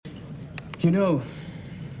You know,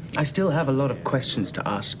 I still have a lot of questions to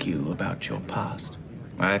ask you about your past.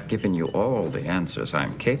 I've given you all the answers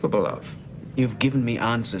I'm capable of. You've given me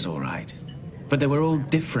answers, all right, but they were all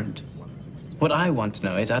different. What I want to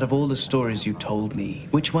know is, out of all the stories you told me,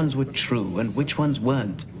 which ones were true and which ones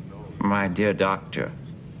weren't? My dear doctor,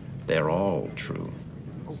 they're all true.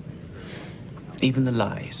 Even the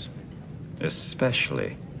lies.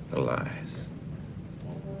 Especially the lies.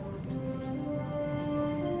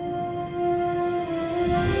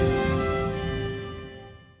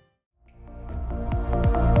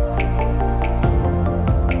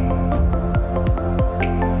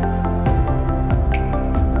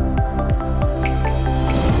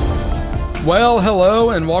 Well, hello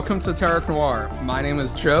and welcome to Terok Noir. My name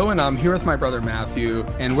is Joe and I'm here with my brother Matthew,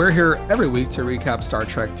 and we're here every week to recap Star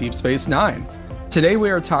Trek Deep Space Nine. Today we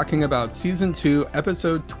are talking about Season 2,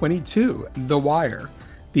 Episode 22, The Wire.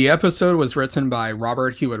 The episode was written by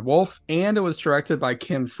Robert Hewitt Wolfe and it was directed by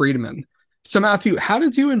Kim Friedman. So Matthew, how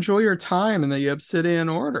did you enjoy your time in the Obsidian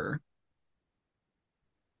Order?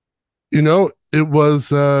 It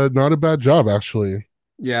was not a bad job actually.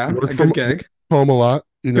 Yeah, Work a from good gig. home a lot.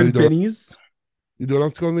 Good bennies. You don't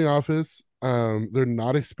have to go in the office. They're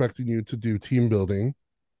not expecting you to do team building.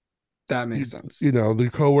 That makes sense. The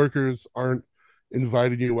coworkers aren't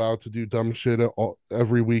inviting you out to do dumb shit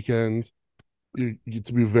every weekend. You get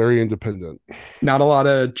to be very independent. Not a lot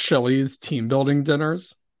of Chili's team building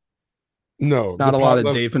dinners. No, Not a lot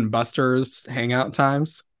of Dave and Buster's hangout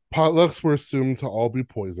times. Potlucks were assumed to all be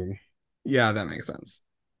poison. Yeah, that makes sense.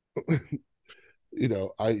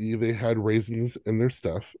 I.e. they had raisins in their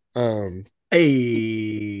stuff.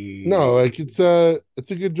 Hey. No, like it's a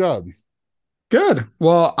good job. Good.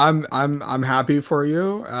 Well, I'm happy for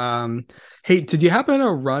you. Hey, did you happen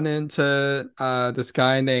to run into this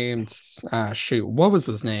guy named what was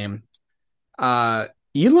his name?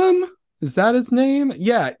 Elam? Is that his name?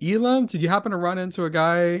 Yeah, Elam. Did you happen to run into a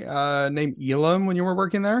guy named Elam when you were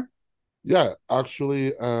working there? Yeah,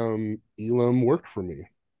 actually, Elam worked for me.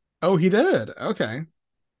 Oh, he did. Okay.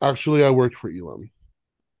 Actually, I worked for Elam.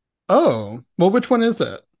 Oh, well, which one is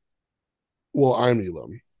it? Well, I'm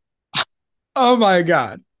Elam. Oh my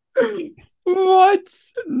God. What?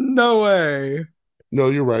 No way. No,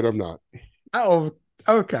 you're right. I'm not. Oh,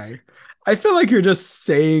 okay. I feel like you're just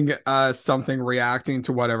saying something reacting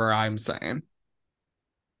to whatever I'm saying.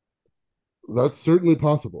 That's certainly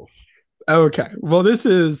possible. Okay. Well, this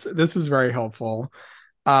is very helpful.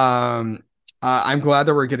 Um I'm glad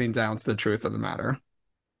that we're getting down to the truth of the matter.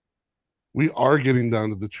 We are getting down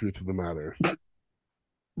to the truth of the matter.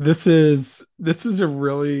 This is a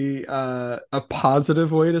really a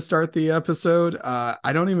positive way to start the episode.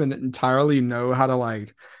 I don't even entirely know how to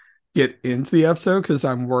like get into the episode because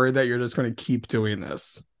I'm worried that you're just going to keep doing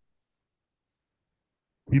this.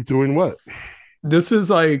 Keep doing what? This is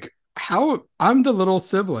like how I'm the little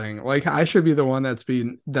sibling. Like I should be the one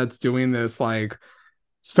that's doing this like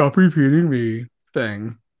stop repeating me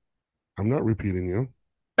thing. I'm not repeating you.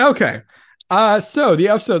 Okay. So the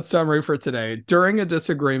episode summary for today. During a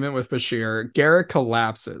disagreement with Bashir, Garrett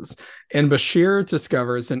collapses, and Bashir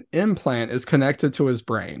discovers an implant is connected to his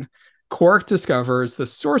brain. Quark discovers the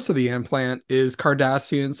source of the implant is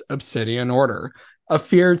Cardassian's Obsidian Order, a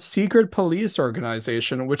feared secret police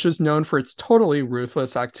organization which is known for its totally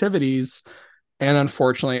ruthless activities. And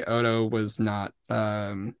unfortunately, Odo was not.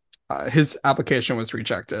 His application was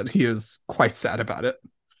rejected. He is quite sad about it.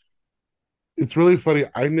 It's really funny.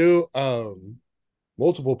 I knew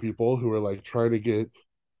multiple people who were like trying to get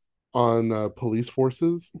on police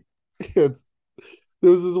forces. It's,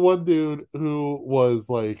 there was this one dude who was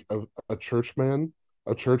like a churchman,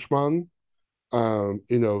 a churchman.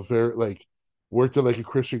 Very like worked at like a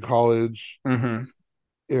Christian college Mm-hmm.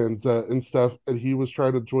 and stuff, and he was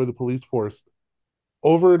trying to join the police force.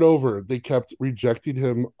 Over and over, they kept rejecting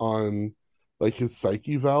him on like his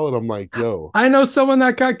psyche val, and I'm like, yo, I know someone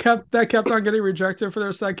that kept on getting rejected for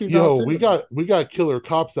their psyche val too. we got killer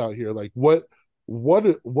cops out here. Like, what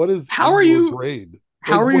is How in are your you? brain?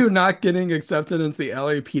 How Like, are you not getting accepted into the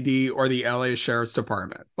LAPD or the LA Sheriff's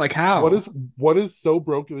Department? Like how? what is so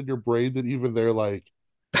broken in your brain that even they're like,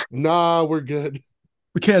 nah, we're good.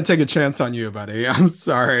 We can't take a chance on you, buddy. I'm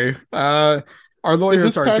sorry. Our In lawyers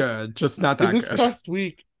this are past good, just not in that this good. past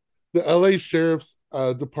week, the LA Sheriff's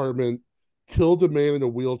Department killed a man in a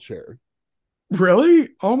wheelchair. Really?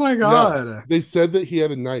 Oh my Yeah, God. they said that he had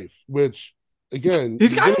a knife, which again, He's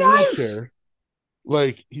he's got in a a knife. wheelchair.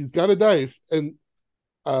 Like he's got a knife, and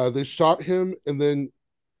they shot him, and then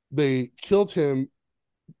they killed him.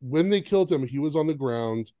 When they killed him, he was on the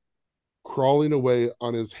ground, crawling away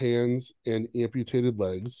on his hands and amputated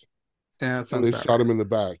legs, Yeah, and sounds they better. shot him in the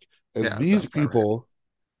back. And Yeah, sounds about right.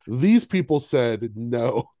 these people said,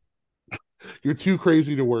 no, you're too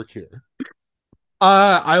crazy to work here.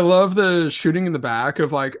 I love the shooting in the back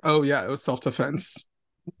of like, oh yeah, it was self-defense.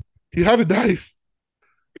 He had a knife.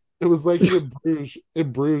 It was like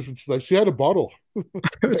in Bruges, which is like she had a bottle.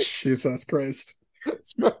 Like, Jesus Christ.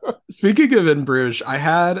 Speaking of In Bruges, I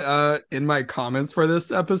had in my comments for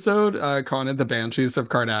this episode calling it the Banshees of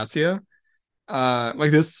Cardassia.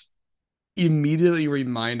 Like this immediately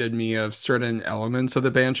reminded me of certain elements of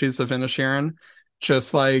the Banshees of Inisherin.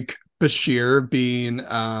 Just like Bashir being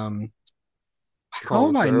how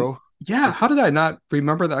Colin am I Farrell. yeah, how did I not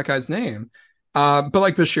remember that guy's name? But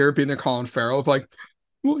like Bashir being the Colin Farrell of like,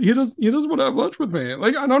 well, he doesn't want to have lunch with me.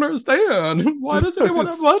 Like, I don't understand. Why doesn't he want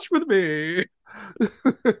to have lunch with me?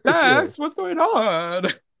 Dax, Yes. what's going on?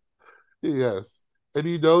 Yes. And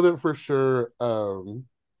you know that for sure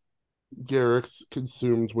Garrick's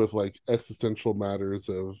consumed with like existential matters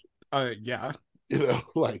of, Yeah.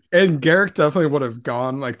 like, And Garrick definitely would have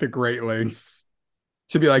gone like the Great Lengths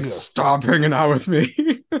to be like, yes. stop hanging out with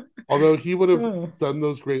me. Although he would have Oh done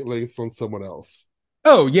those great lengths on someone else.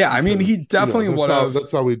 yeah, I mean he Because, definitely would have.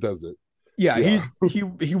 that's how he does it. Yeah, Yeah.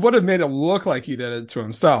 he would have made it look like he did it to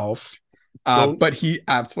himself. Don't But he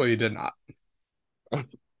absolutely did not.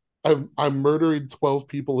 I'm murdering 12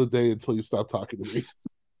 people a day until you stop talking to me.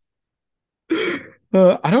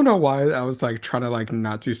 I don't know why I was like trying to like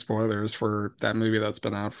not do spoilers for that movie that's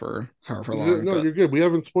been out for however long, No, but you're good. We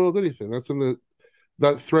haven't spoiled anything.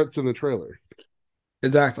 That threat's in the trailer.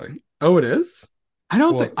 exactly. Oh, it is? I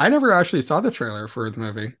don't think Well, I never actually saw the trailer for the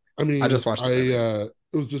movie. I I mean, just watched the movie.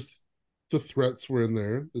 it was just the threats were in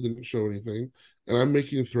there. They didn't show anything. And I'm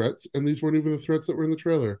making threats, and these weren't even the threats that were in the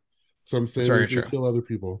trailer. So I'm It's saying very he's gonna true. kill other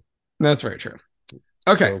people. That's very true.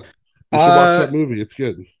 Okay. So you should watch Uh that movie. It's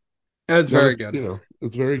good. it's Not very as good.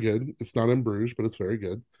 it's very good. It's not in Bruges, but it's very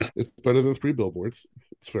good. It's better than Three Billboards.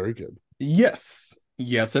 It's very good. Yes.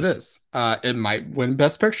 Yes, it is. It might win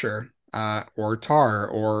Best Picture, or Tar,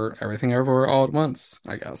 or Everything Everywhere All at Once,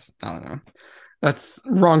 I guess. I don't know. That's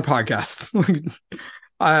wrong podcast.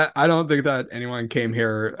 I don't think that anyone came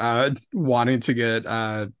here wanting to get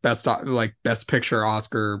best picture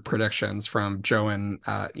Oscar predictions from Joe and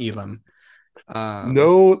Elam. Um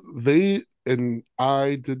No, they and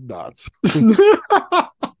I did not.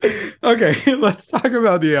 Okay, let's talk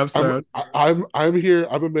about the I'm episode. I'm here.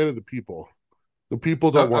 I'm a man of the people. The people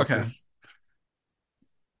don't want Okay. this.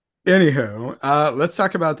 Anywho, let's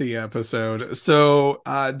talk about the episode. So,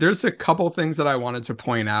 there's a couple things that I wanted to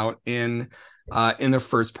point out in the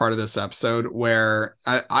first part of this episode where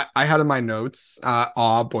I had in my notes,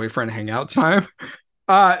 aw, boyfriend hangout time.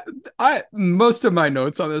 Uh, I most of my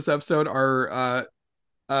notes on this episode are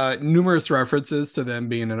numerous references to them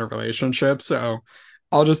being in a relationship. So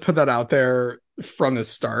I'll just put that out there from the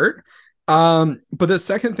start. But the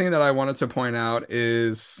second thing that I wanted to point out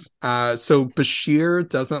is so Bashir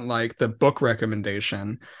doesn't like the book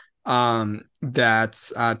recommendation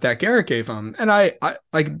that Garrett gave him. And I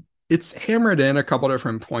like it's hammered in a couple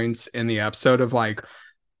different points in the episode of like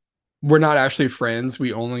we're not actually friends.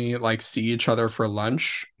 We only like see each other for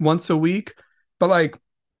lunch once a week. But like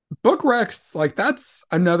book recs, like that's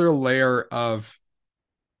another layer of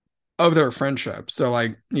their friendship. So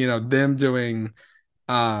like, them doing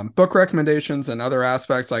book recommendations and other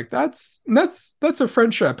aspects, like that's a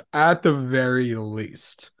friendship at the very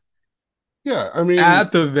least. Yeah, I mean,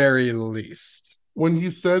 At the very least. when he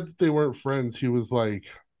said they weren't friends, he was like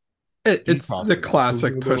It's the detoxing. He was in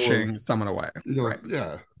classic the middle of, pushing someone away. Right.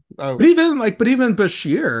 yeah. But even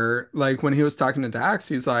Bashir, like when he was talking to Dax,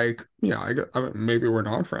 he's like, maybe we're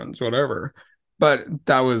not friends, whatever. But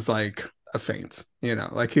that was like a feint,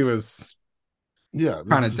 like he was Yeah,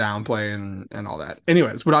 trying this to is just downplay and all that.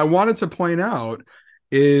 Anyways, what I wanted to point out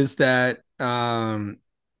is that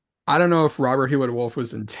I don't know if Robert Hewitt Wolf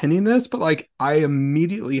was intending this, but like I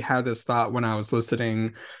immediately had this thought when I was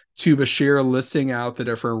listening to Bashir listing out the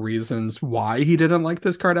different reasons why he didn't like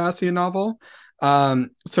this Cardassian novel.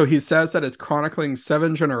 So he says that it's chronicling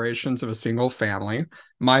 7 generations of a single family.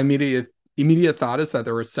 My immediate thought is that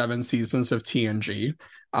there were 7 seasons of TNG.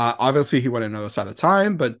 Obviously, he wouldn't know this at the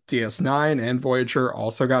time, but DS9 and Voyager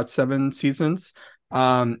also got 7 seasons.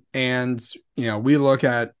 And we look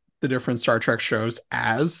at the different Star Trek shows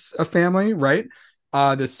as a family, right?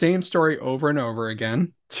 The same story over and over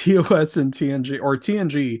again. TOS and TNG, or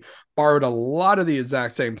TNG, borrowed a lot of the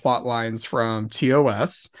exact same plot lines from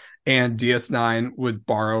TOS, and DS9 would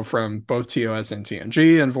borrow from both TOS and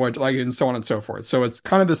TNG and Voyager, like, and so on and so forth. So it's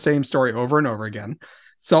kind of the same story over and over again.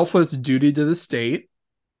 Selfless duty to the state.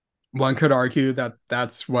 One could argue that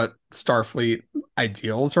that's what Starfleet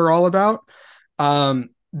ideals are all about.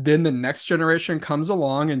 then the next generation comes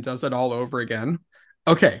along and does it all over again.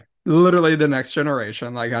 Okay, literally the next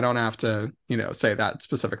generation. Like I don't have to, say that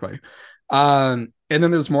specifically. And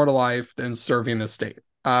then there's more to life than serving the state,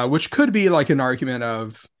 which could be like an argument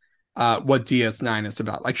of what DS9 is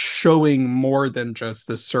about, like showing more than just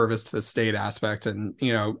the service to the state aspect, and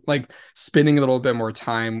like spending a little bit more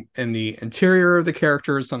time in the interior of the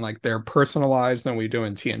characters and like their personal lives than we do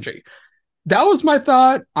in TNG. That was my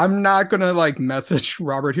thought. I'm not gonna like message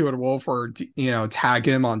Robert Hewitt Wolf or tag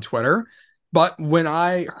him on Twitter, but when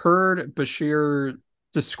I heard Bashir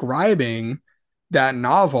describing that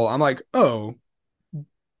novel, I'm like, oh,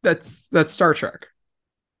 that's Star Trek.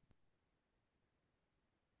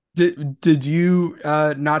 Did you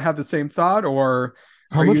not have the same thought, or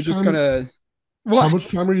How are you much just time? gonna How much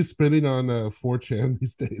what? time are you spending on 4chan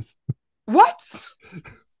these days? What?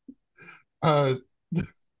 Uh,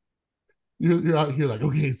 you're out here like,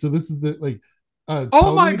 okay, so this is the like,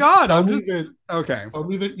 Oh my God, tell I'm me just that okay. tell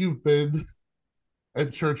me that you've been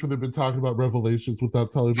at church when they've been talking about Revelations without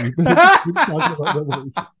telling me you've been talking about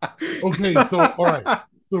Revelations. Okay, so all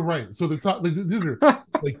right, so they're talking. These are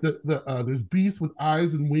like there's beasts with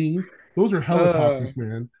eyes and wings. Those are uh, helicopters,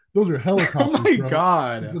 man. Those are oh helicopters, my bro.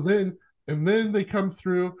 God. So then they come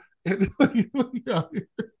through and yeah,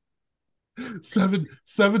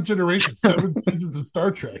 seven generations, 7 seasons of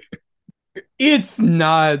Star Trek. It's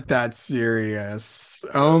not that serious.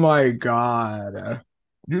 Oh my God.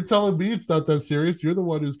 You're telling me it's not that serious? You're the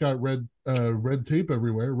one who's got red tape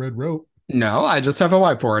everywhere, red rope. No, I just have a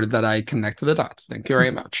whiteboard that I connect to the dots. Thank you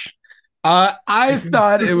very much. I Okay.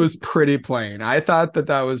 thought it was pretty plain. I thought that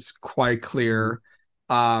that was quite clear.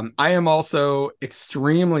 I am also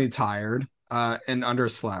extremely tired and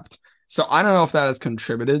underslept. So I don't know if that has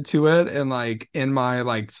contributed to it. And like in my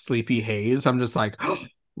like sleepy haze, I'm just like,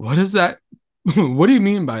 what is that? What do you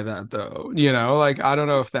mean by that though? Like I don't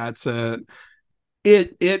know if that's it.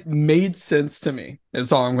 It made sense to me.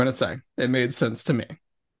 Is all I'm gonna say. It made sense to me.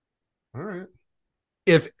 All right.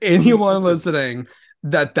 If I mean, anyone listen, listening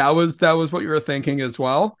that was what you were thinking as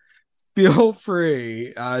well, feel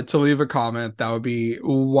free to leave a comment. That would be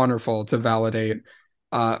wonderful to validate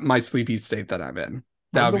my sleepy state that I'm in.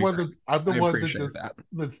 That would be great. I'm the I one that appreciate just that.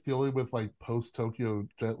 that's dealing with like post Tokyo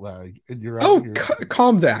jet lag, and you're out Oh, here.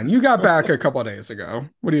 calm down. You got back a couple of days ago.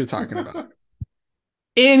 What are you talking about?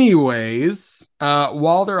 Anyways,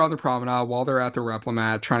 while they're on the promenade, while they're at the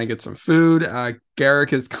Replimat trying to get some food,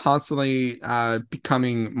 Garrick is constantly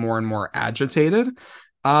becoming more and more agitated.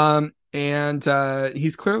 And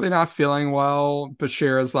he's clearly not feeling well.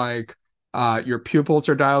 Bashir is like, your pupils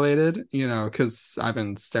are dilated, because I've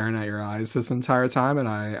been staring at your eyes this entire time, and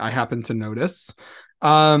I happen to notice.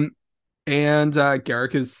 Um, and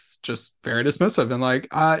Garrick is just very dismissive and like,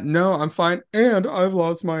 no, I'm fine. And I've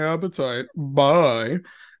lost my appetite. Bye.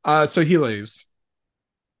 So he leaves.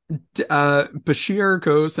 Bashir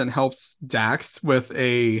goes and helps Dax with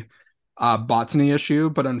a botany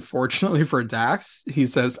issue, but unfortunately for Dax, he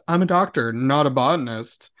says, I'm a doctor, not a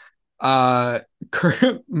botanist.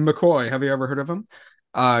 McCoy, have you ever heard of him?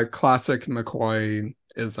 Classic McCoy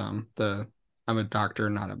ism, the I'm a doctor,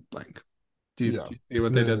 not a blank. Yeah. Do you see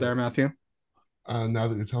what they did Yeah. there, Matthew? Now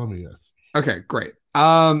that you're telling me, yes. Okay, great.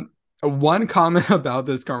 One comment about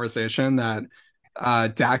this conversation that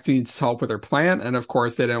Dax needs help with her plant, and of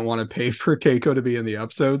course they didn't want to pay for Keiko to be in the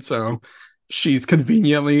episode, so she's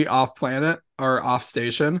conveniently off planet or off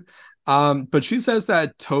station. But she says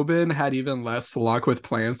that Tobin had even less luck with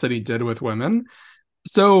plants than he did with women.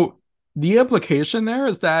 So the implication there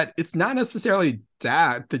is that it's not necessarily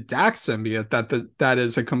the Dax symbiote that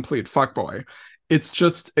is a complete fuckboy. It's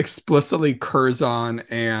just explicitly Curzon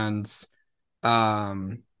and I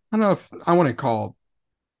don't know if I want to call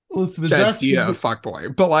Listen, Jadzia a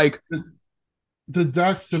fuckboy, but like the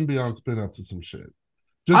Dax symbiote's been up to some shit.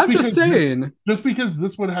 Just I'm just because saying. just because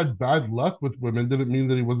this one had bad luck with women didn't mean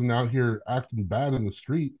that he wasn't out here acting bad in the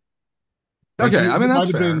street. Like Okay, I mean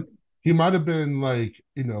that's fair. he might have been like,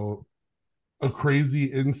 a crazy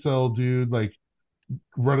incel dude, like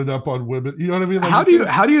running up on women. You know what I mean? Like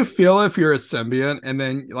How do you feel if you're a symbiont and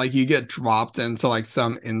then like you get dropped into like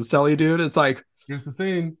some incelly dude? It's like, here's the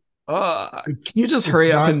thing. It's can you just it's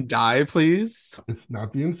hurry up not and die, please? it's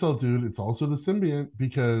not the incel dude, it's also the symbiont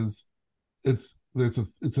because it's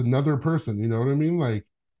another person, you know what I mean? Like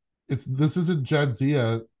this isn't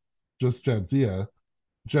Jadzia, just Jadzia.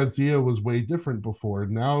 Jadzia was way different before.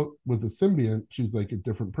 Now with the symbiont, she's like a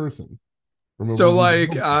different person from a So movie.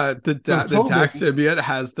 like So the Dax Tobin, symbiote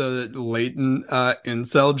has the latent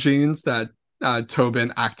incel genes that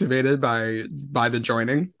Tobin activated by the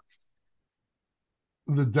joining.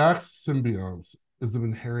 the Dax symbionts is an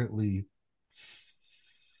inherently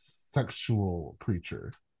sexual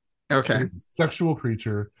creature. Okay. It's a sexual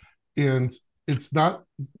creature, and it's not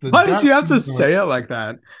Why did that you have to symbiote say it like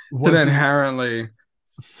that? It's an wasn't inherently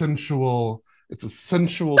sensual. It's a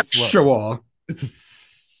sensual slug. sexual. It's a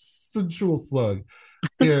sensual slug,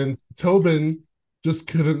 and Tobin just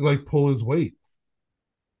couldn't like pull his weight.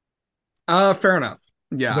 Fair enough.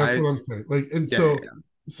 Yeah, That's what I'm saying. Like, and yeah.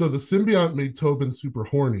 so the symbiote made Tobin super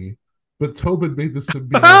horny, but Tobin made the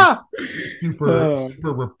symbiote Yeah.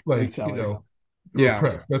 Oh, like that's Ellie. Yeah.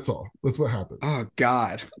 repressed. That's all. That's what happened. Oh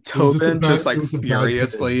God. It was just a Tobin just bad. It like was a bad pairing.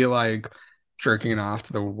 furiously like jerking off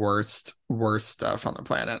to the worst stuff on the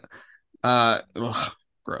planet. Ugh,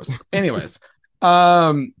 gross. Anyways,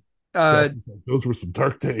 um, uh, Yes, those were some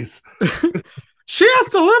dark days. she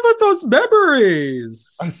has to live with those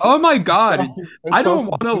memories. I saw, Oh my I God. saw some, I saw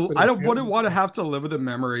some shit that I I don't can't wouldn't want to believe. have to live with the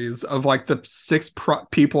memories of like the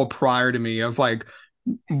people prior to me of like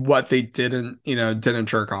what they didn't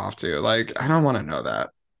jerk off to. Like, I don't want to know that.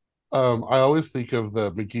 I always think of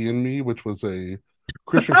the McGee and Me, which was a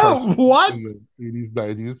Christian Oh, cartoon what? in the 80s,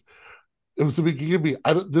 90s. It was a McGee and Me.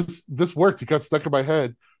 I don't this worked. It got stuck in my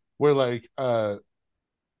head where like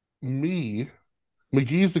me,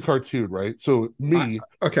 McGee's the cartoon, right? So me,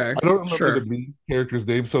 Okay, I don't remember the sure. me character's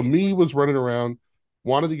name. So me was running around,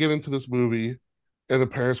 wanted to get into this movie, and the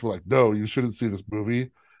parents were like, "No, you shouldn't see this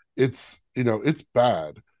movie. It's it's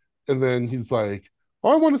bad." And then he's like,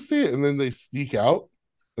 "Oh, I want to see it." And then they sneak out,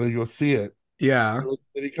 and then you go see it. Yeah. And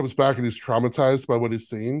then he comes back and he's traumatized by what he's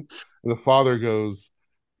seen. And the father goes,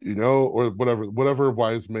 or whatever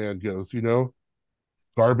wise man goes,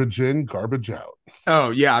 garbage in, garbage out.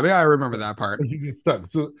 Oh, yeah. I mean, I remember that part. Like you get stuck.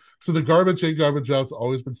 So the garbage in, garbage out's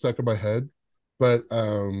always been stuck in my head, but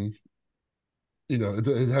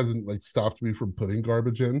it hasn't like stopped me from putting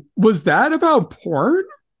garbage in. Was that about porn?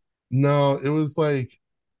 No, it was like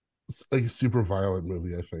a super violent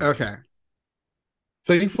movie, I think. Okay.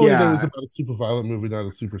 Thankfully, that was Yeah. about a super violent movie, not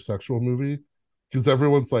a super sexual movie, because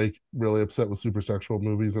everyone's like really upset with super sexual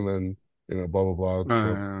movies, and then blah blah blah.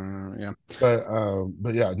 Trope. Yeah.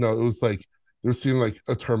 But yeah, no, it was like they're seeing like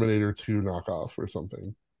a Terminator 2 knockoff or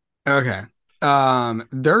something. Okay.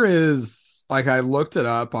 There is like I looked it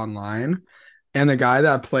up online, and the guy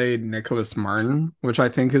that played Nicholas Martin, which I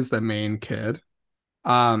think is the main kid,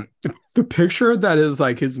 um, the picture that is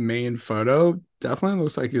like his main photo definitely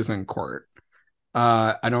looks like he's in court.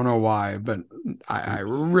 I don't know why, but I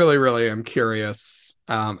Oops. really, really am curious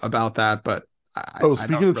about that, but Oh, I don't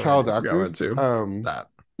speaking of really child need to go actors, into that.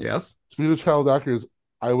 Yes. speaking of child actors,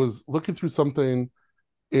 I was looking through something,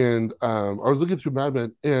 and I was looking through Mad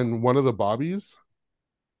Men, and one of the Bobbies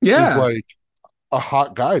is Yeah. like a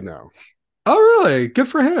hot guy now. Oh, really? Good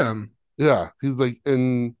for him. Yeah, he's like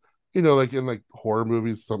in like in like horror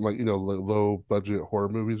movies, something like low budget horror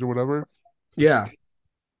movies or whatever. Yeah.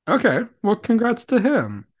 Okay. Well, congrats to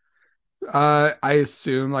him. I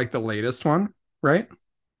assume like the latest one, right?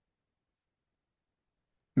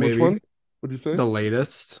 Which Maybe one would you say? the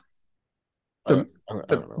latest, I, the I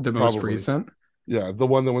don't know. the most Probably. recent. Yeah, the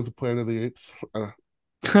one that went to Planet of the Apes.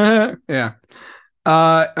 Yeah.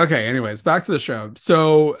 Okay, anyways, back to the show.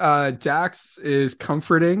 So Dax is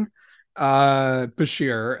comforting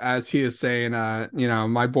Bashir as he is saying,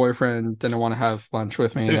 my boyfriend didn't want to have lunch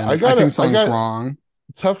with me Hey, and I think I something's got wrong.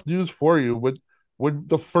 tough news for you. Would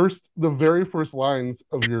the very first lines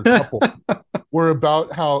of your couple were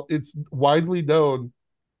about how it's widely known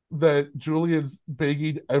that Julian's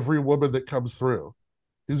begging every woman that comes through.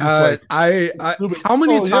 He's just like, I assuming, how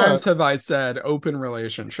many oh yeah, times have I said open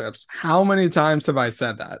relationships? How many times have I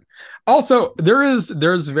said that? Also, there's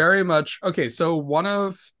very much okay, so one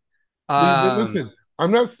of um listen,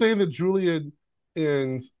 I'm not saying that Julian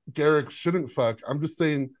and Garrick shouldn't fuck. I'm just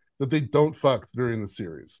saying that they don't fuck during the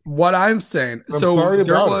series. what I'm saying. I'm So sorry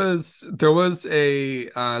about it. there was a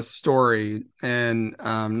story, and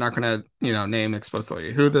I'm not gonna, name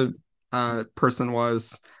explicitly who the person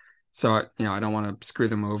was. So I don't want to screw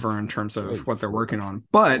them over in terms of what Thanks. they're working on.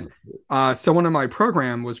 But someone in my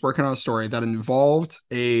program was working on a story that involved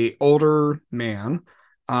a older man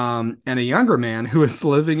and a younger man who is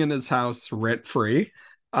living in his house rent free.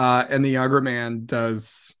 And the younger man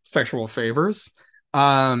does sexual favors.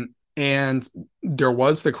 And there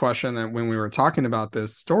was the question that when we were talking about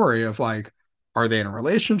this story of like, are they in a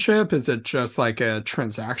relationship? Is it just like a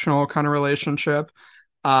transactional kind of relationship?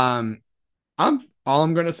 Um, I'm all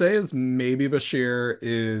I'm gonna say is maybe Bashir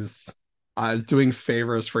is doing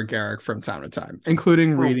favors for Garrick from time to time,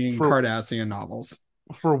 including For reading for Cardassian novels.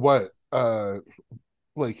 for what?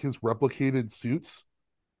 Like his replicated suits.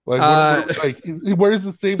 Like Uh, like he wears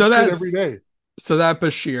the same so shit every that's day. so that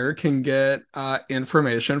Bashir can get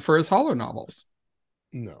information for his hollow novels.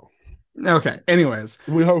 No. Okay. Anyways,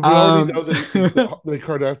 We already know that he thinks that the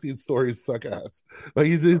Kardashian stories suck ass. Like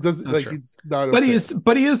he doesn't that's like true. he's not a fan.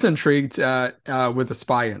 But he is intrigued with the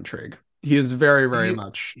spy intrigue. He is very, very He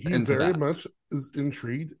much he into very that. much is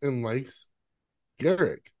intrigued and likes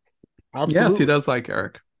Garrick. Yes, he Absolutely. does like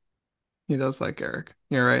Eric. He does like Eric.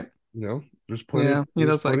 You're right. You know, Yeah, he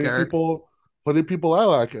there's does like Eric. plenty of people I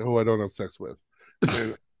like who I don't have sex with.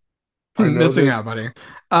 And I know Missing that out, buddy.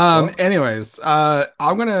 well, Anyways,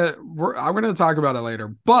 I'm gonna talk about it later.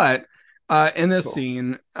 But in this cool.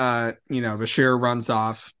 scene, Bashir runs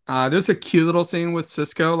off. There's a cute little scene with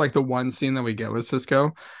Cisco, like the one scene that we get with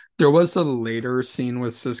Cisco. There was a later scene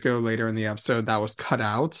with Cisco later in the episode that was cut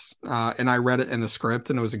out. And I read it in the script,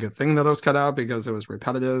 and it was a good thing that it was cut out because it was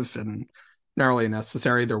repetitive and not really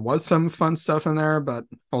necessary. There was some fun stuff in there, but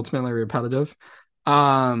ultimately repetitive.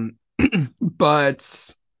 Um,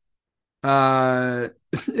 but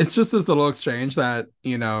it's just this little exchange that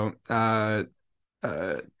uh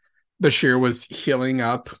Bashir was healing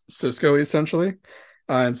up Cisco essentially,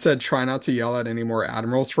 and said try not to yell at any more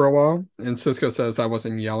admirals for a while, and Cisco says I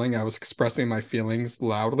wasn't yelling, I was expressing my feelings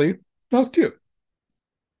loudly. That was cute.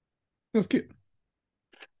 That was cute.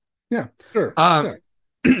 Yeah. Sure. um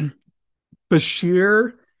Yeah.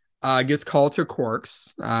 Bashir gets called to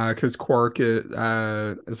Quark's because Quark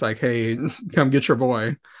is like, hey, come get your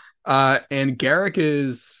boy. And Garrick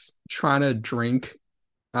is trying to drink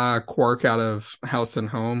Quark out of house and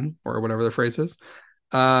home, or whatever the phrase is.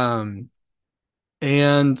 Um,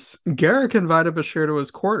 and Garrick invited Bashir to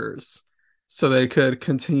his quarters so they could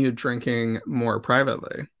continue drinking more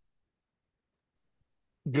privately.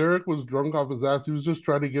 Garrick was drunk off his ass. He was just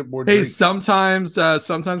trying to get more Hey, drink. sometimes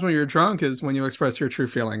when you're drunk is when you express your true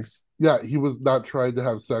feelings. Yeah, he was not trying to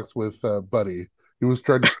have sex with Buddy. He was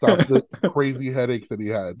trying to stop the crazy headache that he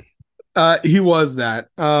had. He was that.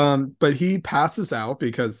 But he passes out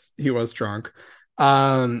because he was drunk.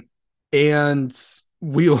 Um, and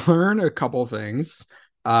we learn a couple things.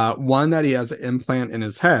 One, that he has an implant in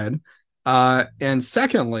his head. And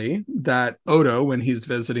secondly, that Odo, when he's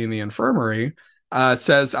visiting the infirmary,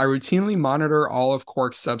 says, I routinely monitor all of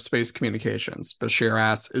Quark's subspace communications. Bashir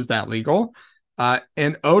asks, is that legal?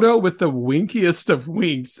 And Odo, with the winkiest of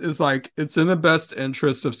winks, is like, it's in the best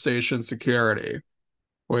interest of station security.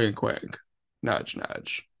 Wink, wink. Nudge,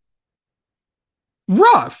 nudge.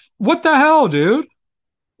 Rough. What the hell, dude?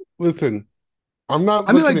 Listen, I'm not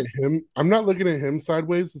I mean, looking like, at him. I'm not looking at him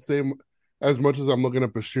sideways the same as much as I'm looking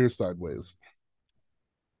at Bashir sideways.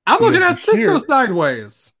 I'm looking Because at Cisco Bashir,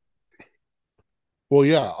 sideways. well,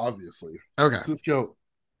 yeah, obviously. Okay. Cisco,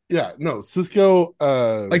 yeah, no, Cisco,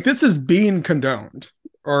 Like, this is being condoned.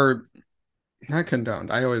 Or not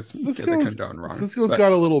condoned. I always get the condone wrong. Cisco's But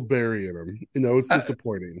got a little berry in him. You know, it's uh,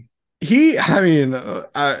 disappointing. I mean,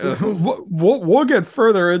 Cisco's we'll get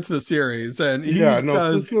further into the series, and yeah,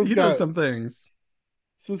 no, he does some things.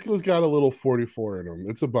 Cisco's got a little 44 in him.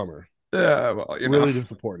 It's a bummer. Well, Really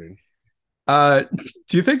disappointing. Uh,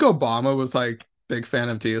 do you think Obama was like big fan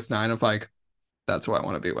of DS9 of like, that's what I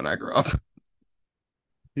want to be when I grow up?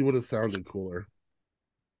 He would have sounded cooler.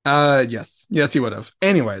 Yes, he would have.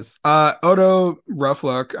 Anyways, Odo, rough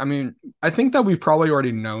look. I mean, I think that we've probably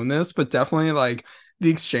already known this, but definitely like the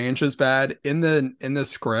exchange is bad in the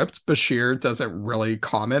script. Bashir doesn't really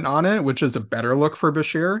comment on it, which is a better look for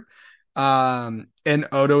Bashir. And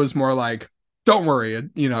Odo is more like, don't worry,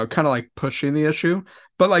 kind of like pushing the issue.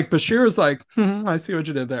 But like Bashir is like, I see what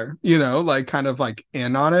you did there, like kind of like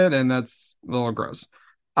in on it, and that's a little gross.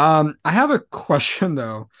 I have a question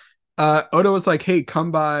though. Odo was like, "Hey,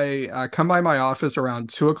 come by my office around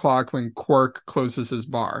 2 o'clock when Quark closes his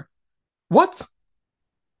bar." What?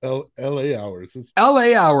 L.A. hours.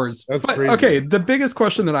 LA hours. That's But crazy. okay, the biggest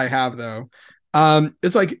question that I have though,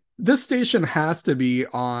 is like this station has to be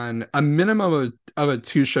on a minimum of a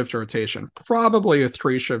 2 shift rotation, probably a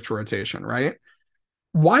 3 shift rotation, right?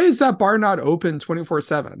 Why is that bar not open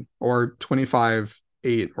 24/7 or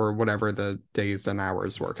 25/8 or whatever the days and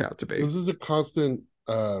hours work out to be? This is a constant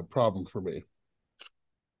problem for me.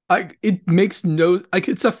 Like it makes no, like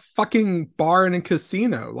it's a fucking bar and a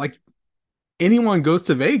casino. Like anyone goes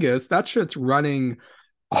to Vegas, that shit's running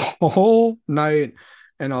all night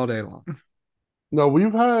and all day long. No,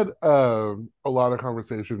 we've had a lot of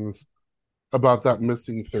conversations about that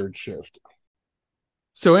missing third shift.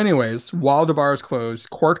 So, anyways, while the bar is closed,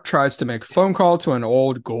 Quark tries to make a phone call to an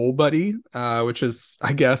old goal buddy, which is,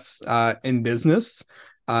 I guess, in business.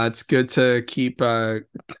 It's good to keep good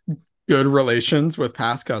relations with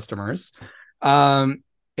past customers.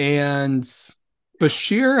 And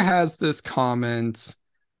Bashir has this comment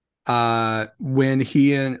when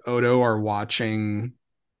he and Odo are watching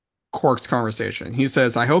Quark's conversation. He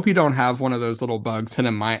says, "I hope you don't have one of those little bugs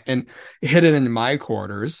hidden in my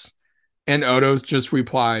quarters." And Odo just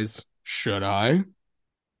replies, "Should I?"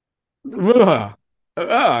 Ugh.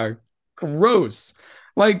 Ugh. Gross.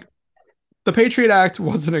 Like, the Patriot Act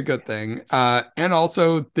wasn't a good thing. And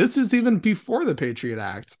also, this is even before the Patriot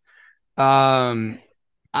Act. Um,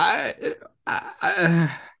 I,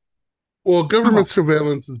 I, Well, come on. government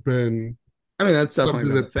surveillance has been I mean, that's definitely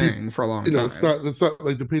something been a that people, thing for a long you know, it's time. not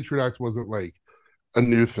like the Patriot Act wasn't like a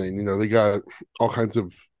new thing. You know, they got all kinds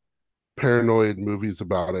of paranoid movies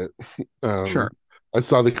about it. Sure. I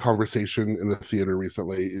saw the conversation in the theater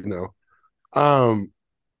recently, you know. Um,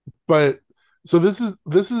 but so this is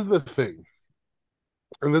the thing,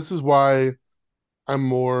 and this is why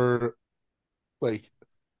I'm like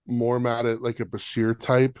more mad at like a Bashir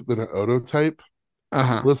type than an Odo type.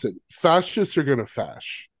 Uh-huh. Listen, fascists are gonna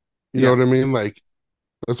fash. You know what I mean? Yes. Like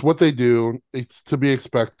that's what they do. It's to be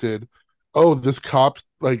expected. Oh, this cop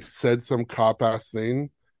like said some cop ass thing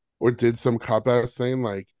or did some cop ass thing.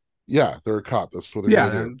 Like, yeah, they're a cop. That's what they're Yeah,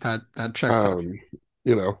 gonna do. that checks out. Um,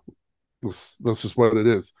 you know, that's just what it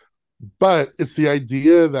is. But it's the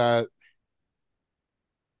idea that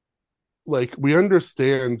like we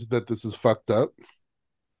understand that this is fucked up.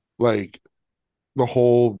 Like the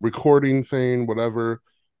whole recording thing, whatever.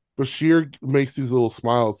 Bashir makes these little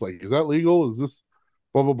smiles, like, is that legal? Is this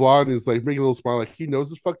blah blah blah? And he's like making a little smile, like he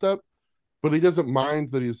knows it's fucked up, but he doesn't mind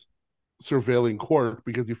that he's surveilling Quark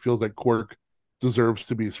because he feels like Quark deserves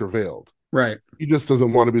to be surveilled. Right. He just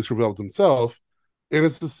doesn't want to be surveilled himself. And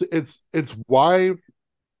it's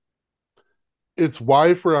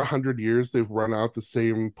why for 100 years they've run out the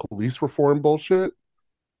same police reform bullshit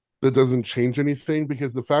that doesn't change anything,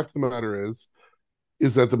 because the fact of the matter is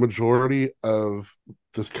that the majority of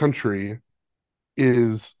this country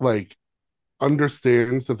is like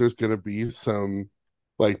understands that there's going to be some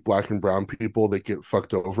like black and brown people that get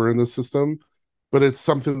fucked over in the system, but it's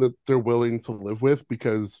something that they're willing to live with,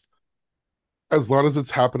 because as long as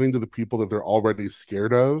it's happening to the people that they're already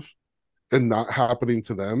scared of and not happening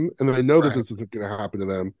to them, and they know that Right. this isn't going to happen to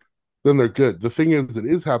them, then they're good. The thing is, it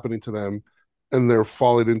is happening to them, and they're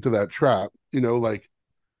falling into that trap. You know, like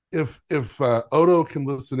if Odo can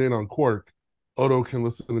listen in on Quark, Odo can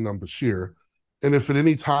listen in on Bashir, and if at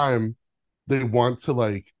any time they want to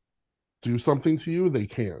like do something to you, they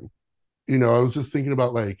can. You know, I was just thinking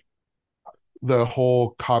about like the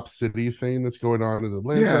whole Cop City thing that's going on in Yeah.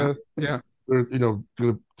 Atlanta. Yeah. They're going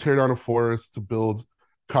to tear down a forest to build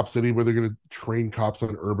Cop City, where they're going to train cops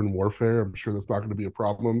on urban warfare. I'm sure that's not going to be a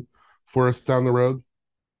problem for us down the road.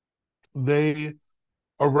 They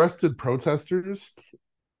arrested protesters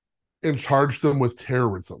and charged them with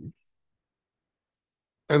terrorism,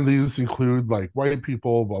 and these include like white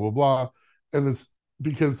people, blah blah blah. And it's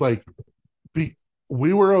because like be,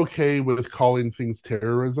 we were okay with calling things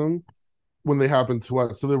terrorism when they happened to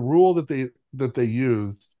us. So the rule that they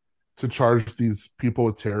used to charge these people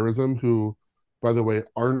with terrorism, who, by the way,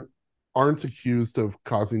 aren't accused of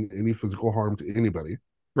causing any physical harm to anybody,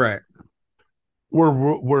 Right.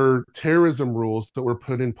 were terrorism rules that were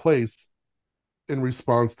put in place in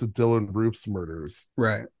response to Dylan Roof's murders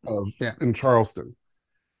Right. of Yeah. in Charleston.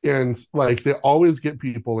 And like they always get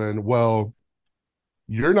people in, well,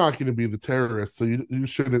 you're not going to be the terrorist, so you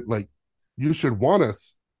shouldn't like you should want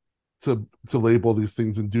us to label these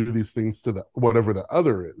things and do these things to the whatever the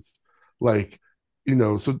other is. Like,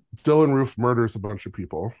 so Dylan Roof murders a bunch of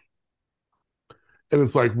people. And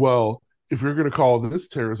it's like, well, if you're gonna call this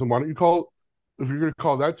terrorism, why don't you call if you're gonna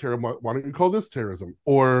call that terrorism, why don't you call this terrorism?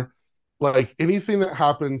 Or like anything that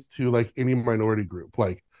happens to like any minority group,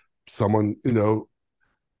 like someone,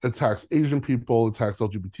 attacks Asian people, attacks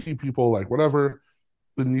LGBT people, like whatever,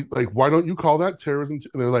 then like, why don't you call that terrorism?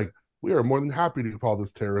 And they're like, we are more than happy to call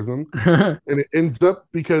this terrorism. And it ends up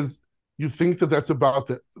because you think that that's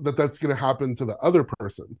going to happen to the other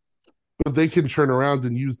person, but they can turn around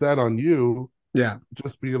and use that on you, Yeah.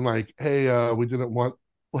 just being like, hey, we didn't want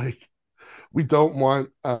like we don't want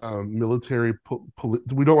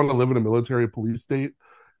we don't want to live in a military police state,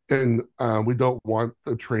 and we don't want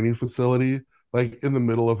a training facility like in the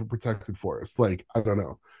middle of a protected forest. Like, I don't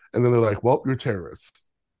know. And then they're like, well, you're terrorists.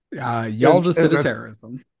 Y'all and just and did a that's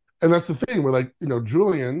terrorism. and that's the thing. We're like,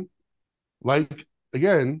 Julian, like,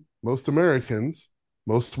 again, most Americans,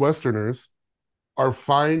 most Westerners are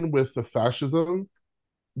fine with the fascism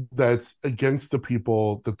that's against the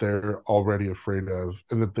people that they're already afraid of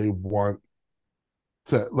and that they want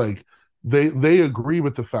to like they agree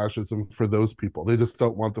with the fascism for those people. They just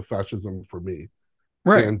don't want the fascism for me.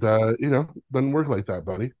 Right. And doesn't work like that,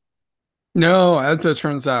 buddy. No, as it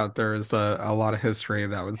turns out, there's a lot of history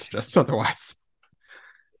that would suggest otherwise.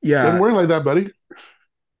 Yeah. Doesn't work like that, buddy.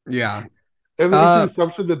 Yeah. And there's the Uh,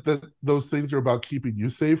 assumption that those things are about keeping you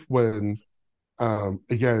safe when,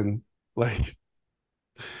 again, like,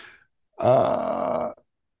 uh,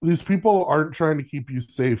 these people aren't trying to keep you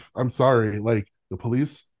safe. I'm sorry. Like, the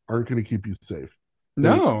police aren't going to keep you safe. They,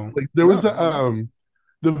 no, like, there no, was no, no.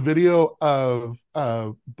 the video of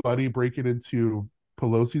Buddy breaking into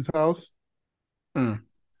Pelosi's house, Mm.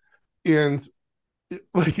 and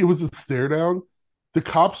like it was a stare down. The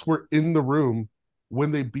cops were in the room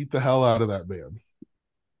when they beat the hell out of that man.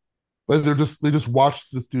 Like they just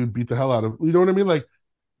watched this dude beat the hell out of, you know what I mean? Like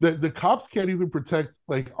the cops can't even protect,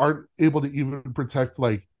 like aren't able to even protect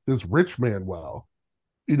like this rich man well.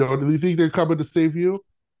 You know, do you think they're coming to save you?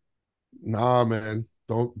 Nah, man.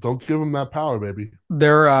 Don't give them that power, baby.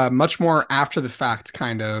 They're much more after the fact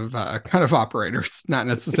kind of operators, not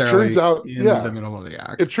It turns necessarily out, in the yeah, middle of the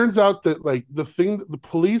it act. turns out that like the thing that the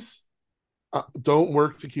police don't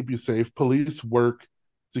work to keep you safe. Police work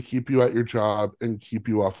to keep you at your job and keep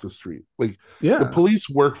you off the street. Like the Yeah. police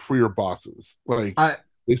work for your bosses. Like I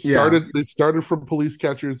they yeah. started from police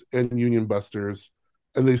catchers and union busters,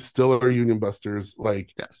 and they still are union busters.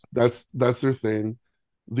 Like Yes. that's their thing.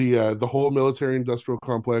 The whole military industrial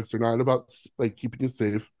complex, they're not about like keeping you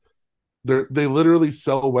safe. They literally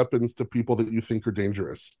sell weapons to people that you think are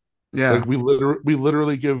dangerous. Yeah. Like we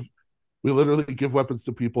literally give weapons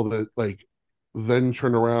to people that like then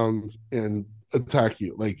turn around and attack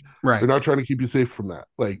you. Like they're Right. not trying to keep you safe from that.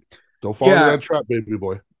 Like don't fall into Yeah. that trap, baby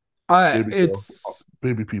boy, baby girl, It's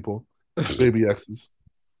baby people, baby exes.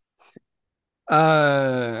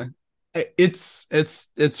 uh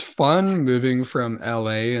it's fun moving from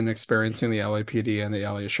LA and experiencing the LAPD and the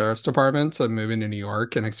LA Sheriff's Department to moving to New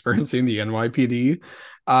York and experiencing the NYPD.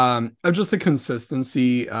 Of just the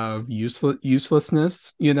consistency of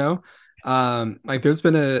uselessness, you know. Like there's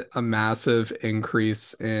been a massive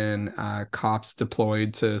increase in cops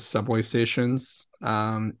deployed to subway stations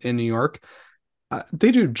in New York.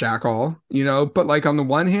 They do jack all, you know, but like on the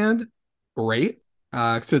one hand, great.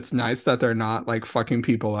 Because it's nice that they're not like fucking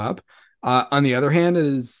people up. On the other hand,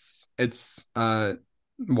 it's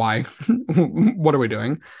why? What are we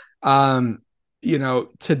doing? Um, you know,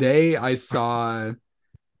 today I saw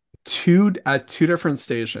two at two different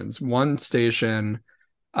stations. One station,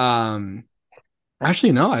 um,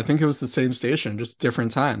 actually, no, I think it was the same station, just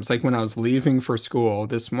different times. Like when I was leaving for school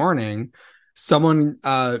this morning, someone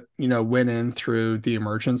you know, went in through the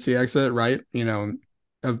emergency exit, right? You know,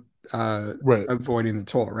 of Right, avoiding the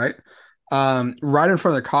toll, right? Right in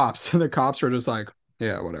front of the cops. And the cops were just like,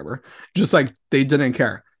 yeah, whatever. Just like they didn't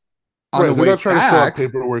care. On the right. They're way not trying to fill out back,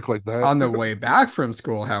 paperwork like that. on the way back from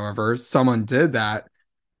school, however, someone did that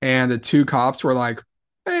and the two cops were like,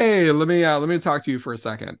 "Hey, let me talk to you for a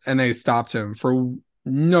second," and they stopped him for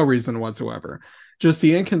no reason whatsoever. Just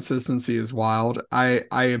the inconsistency is wild. I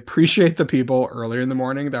appreciate the people earlier in the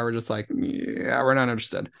morning that were just like, "Yeah, we're not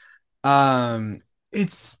interested." Um,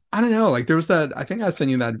 it's I don't know. Like there was that. I think I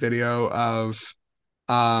sent you that video of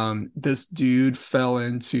this dude fell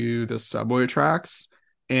into the subway tracks,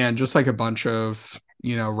 and just like a bunch of,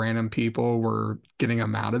 you know, random people were getting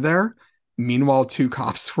him out of there. Meanwhile, two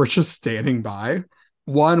cops were just standing by.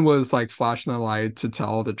 One was like flashing the light to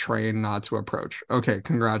tell the train not to approach. Okay,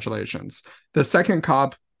 congratulations. The second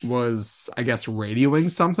cop was, I guess, radioing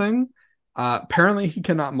something. Apparently he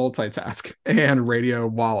cannot multitask and radio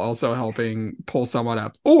while also helping pull someone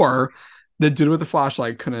up, or the dude with the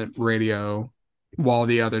flashlight couldn't radio while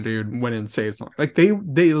the other dude went and saved something. Like they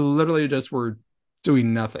literally just were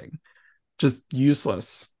doing nothing, just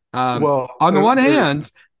useless. Well, On the one they're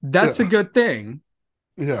hand, that's a yeah, good thing,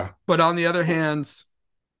 yeah. but on the other hand,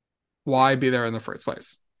 why be there in the first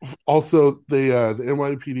place? Also, the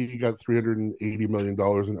NYPD got $380 million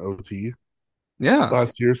in OT Yeah,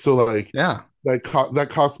 last year, so like yeah, that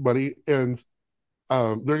costs money, and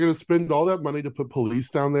they're going to spend all that money to put police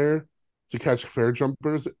down there to catch fare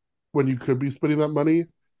jumpers when you could be spending that money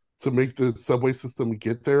to make the subway system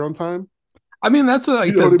get there on time. I mean that's You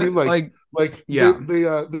like know what I mean? Like yeah,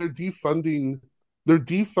 they're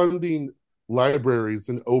defunding libraries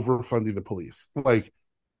and overfunding the police. Like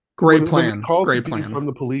when they call to great plan. defund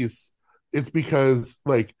the police, it's because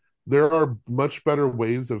like there are much better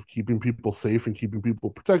ways of keeping people safe and keeping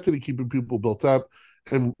people protected and keeping people built up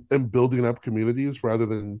and building up communities rather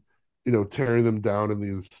than, you know, tearing them down in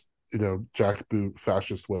these, you know, jackboot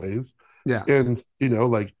fascist ways. Yeah, And, you know,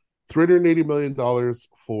 like $380 million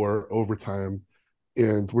for overtime,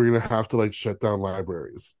 and we're gonna have to like shut down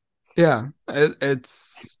libraries. yeah,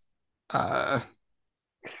 uh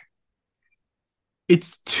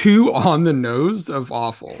it's too on the nose of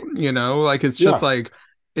awful, you know, like it's just Yeah, like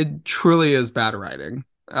it truly is bad writing.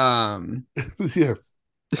 Yes.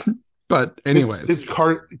 But It's anyways,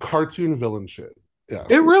 cartoon villain shit. Yeah.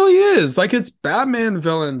 it really is like it's Batman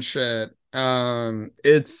villain shit.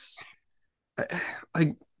 It's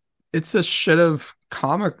like it's the shit of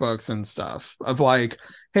comic books and stuff of like,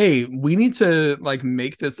 hey, we need to like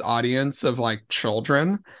make this audience of like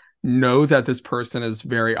children know that this person is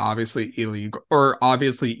very obviously illegal or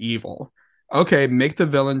obviously evil. Okay, make the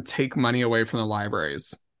villain take money away from the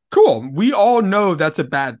libraries. Cool. We all know that's a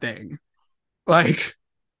bad thing. Like,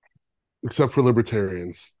 Except for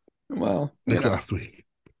libertarians, well, like last week.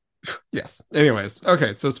 yes. Anyways,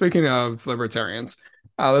 okay. So speaking of libertarians,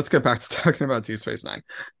 let's get back to talking about Deep Space Nine.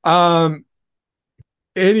 Um,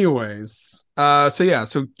 anyways,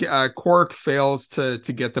 Quark fails to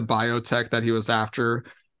get the biotech that he was after.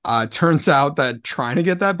 Turns out that trying to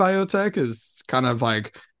get that biotech is kind of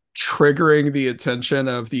like triggering the attention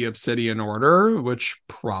of the Obsidian Order, which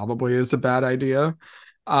probably is a bad idea.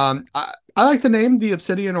 I like the name, the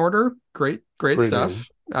Obsidian Order. Great Great name. stuff.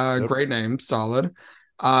 Yep. Great name, solid.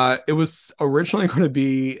 It was originally going to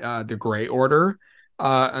be the Gray Order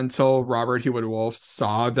until Robert Hewitt Wolf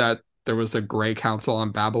saw that there was a Gray Council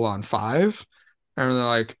on Babylon 5. And they're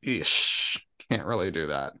like, Eesh, can't really do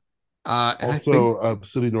that. And I think, Also,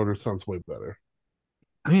 City Order sounds way better.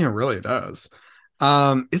 I mean, it really does.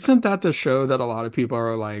 Isn't that the show that a lot of people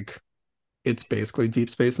are like, it's basically Deep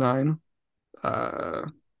Space Nine? Uh,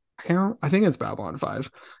 I think it's Babylon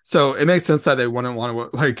 5. So it makes sense that they wouldn't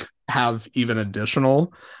want to like have even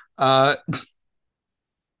additional uh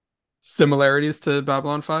similarities to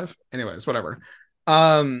Babylon 5. Anyways, whatever.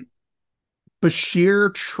 Um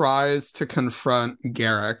Bashir tries to confront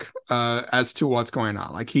Garrick as to what's going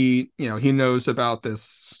on. Like he knows about this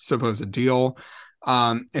supposed deal.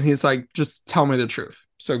 And he's like, just tell me the truth.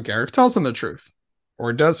 So Garrick tells him the truth.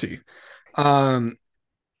 Or does he? Um,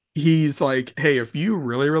 he's like, hey, if you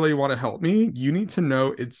really, really want to help me, you need to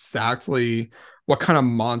know exactly what kind of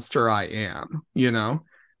monster I am, you know?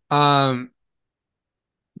 Um,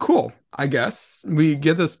 cool. I guess we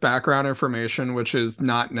get this background information, which is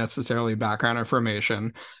not necessarily background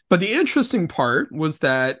information. But the interesting part was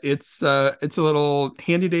that it's a little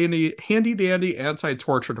handy dandy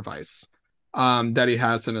anti-torture device that he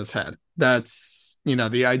has in his head. That's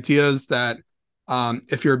the idea is that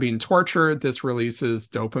if you're being tortured, this releases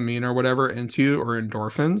dopamine or whatever into you or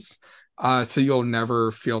endorphins, so you'll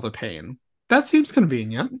never feel the pain. That seems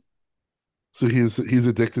convenient. So he's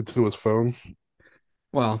addicted to his phone.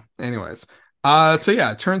 Well, anyways.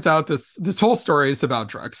 It turns out this whole story is about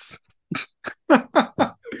drugs.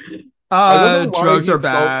 I don't know why Drugs he are felt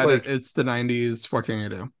bad. like, It's the 90s. What can you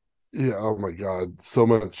do? yeah, oh my God, so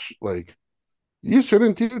much like you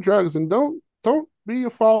shouldn't do drugs and don't be a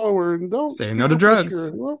follower and don't Say no to feel pressure.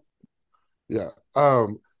 drugs. Well, yeah.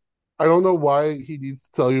 I don't know why he needs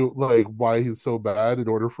to tell you like why he's so bad in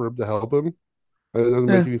order for him to help him. It doesn't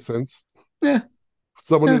Yeah, make any sense. yeah,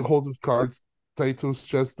 Someone yeah, who holds his cards tight to his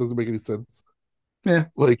chest doesn't make any sense. yeah,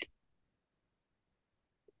 Like,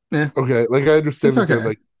 yeah. okay, like I understand It's that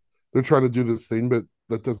okay. they're trying to do this thing, but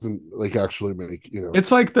that doesn't like actually make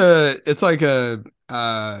It's like a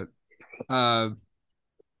uh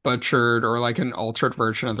butchered or like an altered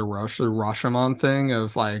version of the Rashomon thing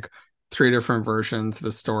of like three different versions of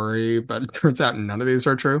the story, but it turns out none of these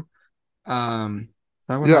are true. Is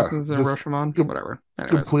that what yeah, happens in just Rashomon? Whatever.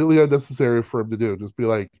 Anyways. completely unnecessary for him to do. Just be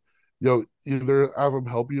like, yo, either have him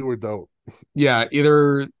help you or don't. Yeah,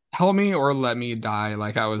 either help me or let me die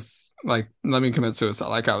like I was like let me commit suicide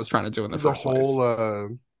like I was trying to do in the The first place.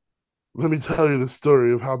 whole let me tell you the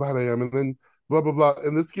story of how bad I am, and then blah blah blah.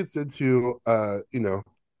 And this gets into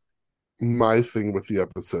my thing with the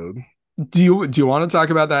episode. Do you want to talk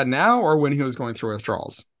about that now or when he was going through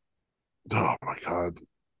withdrawals? Oh my God.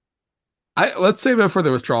 I let's save it for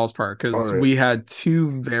the withdrawals part All because right. we had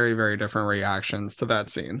two very, very different reactions to that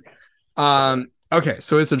scene. All right. Okay,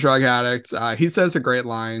 so he's a drug addict. He says a great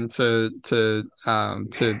line to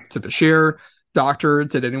Bashir. Doctor,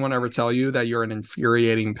 did anyone ever tell you that you're an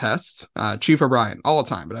infuriating pest? Chief O'Brien, all the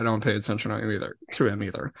time, but I don't pay attention to him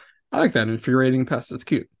either. I like that infuriating pest. It's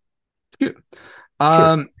cute. It's cute. Sure.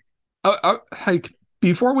 Um, like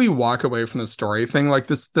before we walk away from the story thing, like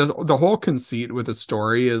the whole conceit with the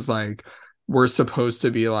story is like we're supposed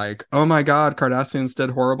to be like, oh my God, Cardassians did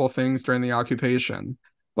horrible things during the occupation.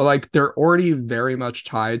 But like they're already very much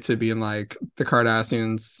tied to being like the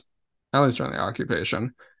Cardassians, at least during the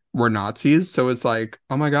occupation, were Nazis. So it's like,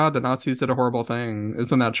 oh my God, the Nazis did a horrible thing.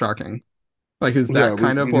 Isn't that shocking? Like, is Yeah, that we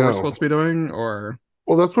kind of we what we're know. supposed to be doing? Or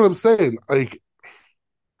Well, that's what I'm saying. Like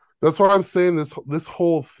that's why I'm saying this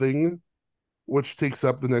whole thing, which takes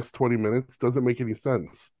up the next 20 minutes, doesn't make any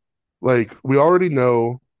sense. Like we already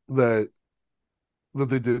know that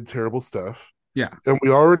they did terrible stuff, Yeah. and we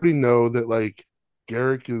already know that like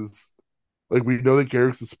Garrick is like we know that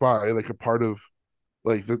Garrick's a spy, like a part of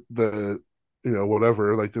like the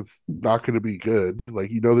whatever, like that's not going to be good.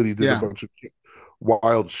 Like you know that he did a Yeah. bunch of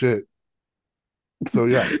wild shit. So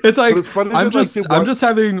yeah, It's but like it's funny I'm that like just I'm just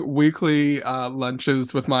having weekly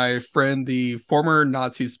lunches with my friend, the former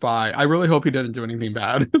Nazi spy. I really hope he didn't do anything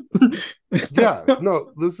bad. yeah,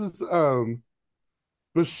 no, this is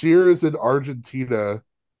Bashir is in Argentina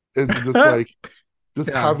and just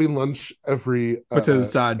Yeah, having lunch with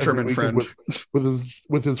his every German weekend friend.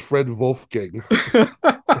 with his friend Wolfgang.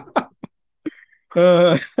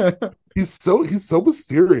 uh, He's so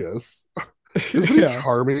mysterious. Isn't he yeah,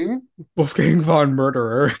 charming? Wolfgang von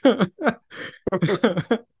Murderer.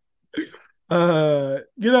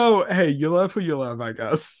 Hey, you love who you love, I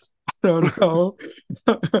guess. I don't know.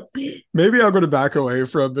 Maybe I'm going to back away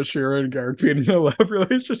from Bashir and Garrett being in a love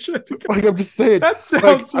relationship Like because I'm just saying, that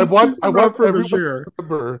like sounds just I super rough want for everyone Bashir. to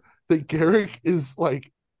remember that Garrick is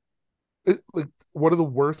like one of the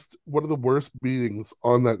worst beings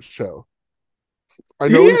on that show. I He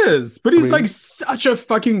know he's is, but he's like charming. such a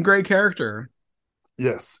fucking great character.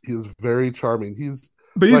 Yes, he is very charming. He's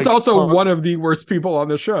But he's like also one of the worst people on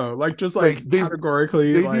the show. Like just like like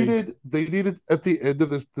categorically, like they needed at the end of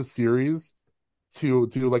the series to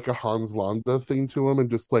do like a Hans Landa thing to him and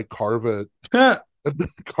just like carve like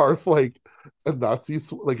a Nazi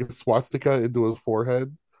like a swastika into his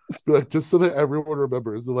forehead, like just so that everyone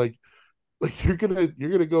remembers like you're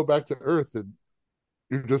gonna go back to Earth and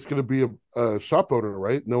you're just gonna be a shop owner,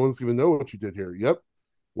 right? No one's gonna know what you did here. Yep.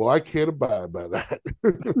 Well, I can't abide by that.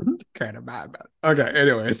 kind of bad. Okay,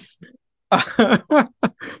 anyways.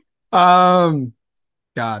 um,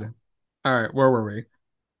 God. All right, where were we?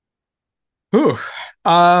 Whew.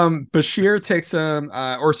 Bashir takes him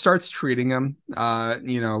or starts treating him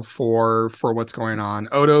for what's going on.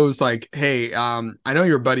 Odo's like, hey, I know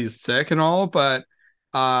your buddy's sick and all, but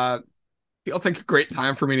uh feels like a great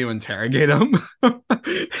time for me to interrogate him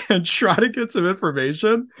and try to get some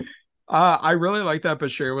information. I really like that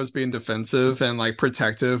Bashir was being defensive and like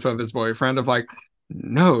protective of his boyfriend, of like,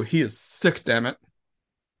 no, he is sick, damn it,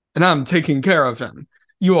 and I'm taking care of him.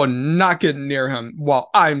 You will not get near him while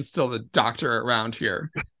I'm still the doctor around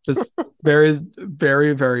here. Just very,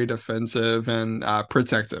 very, very defensive and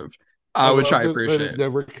protective, I which I love that it appreciate.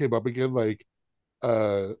 never came up again.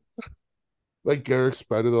 Uh, like Garrick's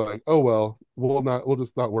better. They're like, oh well, we'll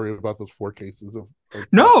just not worry about those 4 cases of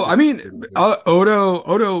No, I mean, prostitution.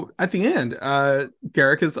 Odo at the end,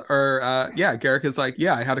 Garrick is like,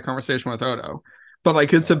 yeah, I had a conversation with Odo, but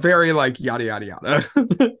like it's a very like yada yada yada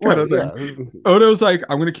kind Right? of thing. Yeah. Odo's like,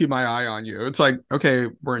 I'm gonna keep my eye on you. It's like, okay,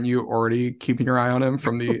 weren't you already keeping your eye on him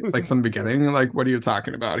from the beginning? Like, what are you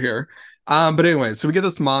talking about here? But anyway, so we get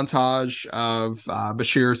this montage of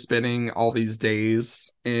Bashir spending all these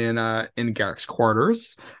days in Garrick's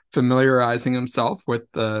quarters, familiarizing himself with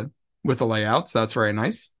the layouts. That's very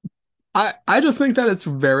nice. I just think that it's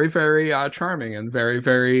very, very charming and very,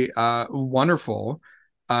 very wonderful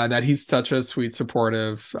that he's such a sweet,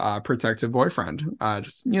 supportive, protective boyfriend.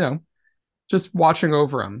 Just watching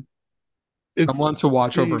over him, It's someone to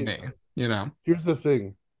watch over see. me. You know, Here's the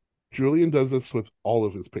thing. Julian does this with all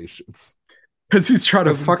of his patients, because he's trying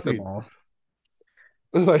to as we fuck them see. all.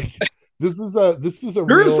 Like this is a There's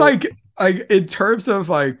real like in terms of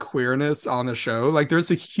like queerness on the show, like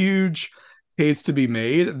there's a huge case to be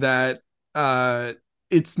made that uh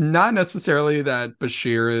it's not necessarily that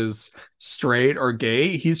Bashir is straight or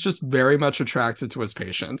gay. He's just very much attracted to his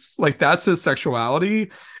patients. Like that's his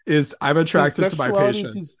sexuality, is I'm his attracted to my sexuality.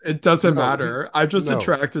 patients. It doesn't He's matter. I'm just no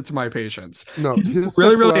attracted to my patients. no He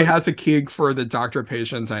really, really has a kink for the doctor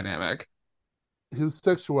patient dynamic. his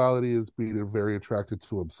sexuality is being very attracted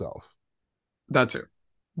to himself. That too.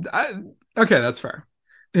 I, okay, that's fair.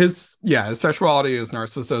 His sexuality is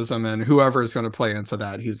narcissism, and whoever is going to play into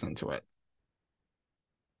that, he's into it.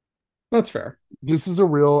 That's fair. This is a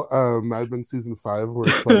real Mad Men season 5 where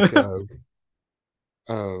it's like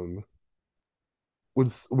um when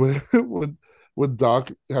when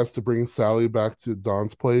Doc has to bring Sally back to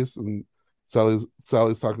Don's place and Sally's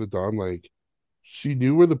talking to Don like she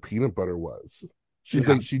knew where the peanut butter was. She's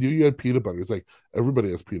Yeah. like, she knew you had peanut butter. It's like everybody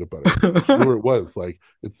has peanut butter. She knew where it was. Like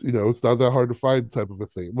it's it's not that hard to find type of a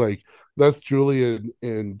thing. Like that's Julian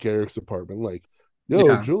in Garrick's apartment. Like, yo,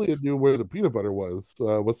 Yeah. Julian knew where the peanut butter was.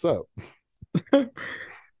 What's up?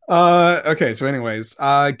 Okay, so anyways,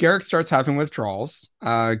 Garrick starts having withdrawals,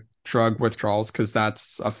 drug withdrawals, because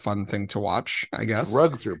that's a fun thing to watch, I guess.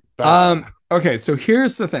 Drugs are bad. Okay, so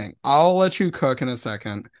here's the thing. I'll let you cook in a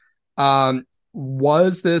second. Um,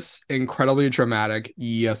 Was this incredibly dramatic?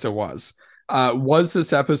 Yes, it was. Was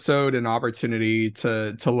this episode an opportunity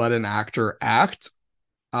to let an actor act?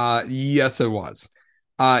 Yes, it was.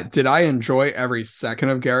 Did I enjoy every second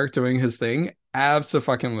of Garrick doing his thing?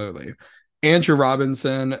 Absolutely. Andrew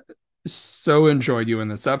Robinson, so enjoyed you in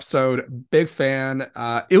this episode. Big fan.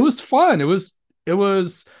 It was fun. It was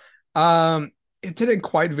it didn't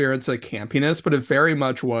quite veer into campiness, but it very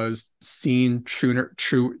much was scene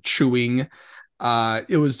chewing.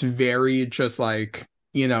 It was very just like,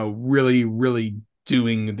 really, really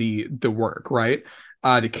doing the work, right?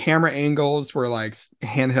 The camera angles were like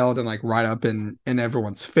handheld and like right up in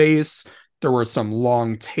everyone's face. There were some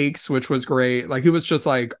long takes, which was great. Like it was just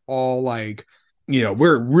like all like,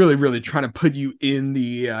 we're really, really trying to put you in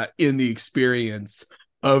the experience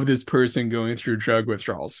of this person going through drug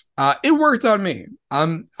withdrawals. It worked on me.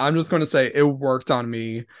 I'm just going to say it worked on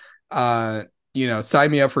me. Sign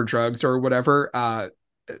me up for drugs or whatever. I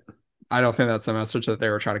don't think that's the message that they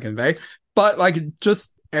were trying to convey, but like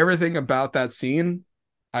just everything about that scene,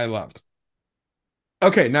 I loved.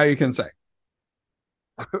 Okay, now you can say.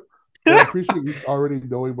 Well, I appreciate you already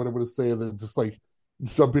knowing what I'm going to say and then just like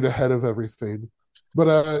jumping ahead of everything. But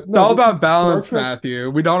It's no, all this about is Star balance, Trek. Matthew.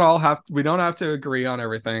 We don't have to agree on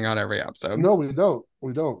everything on every episode. No, we don't.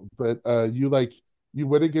 We don't. But you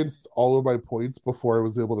went against all of my points before I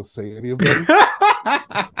was able to say any of them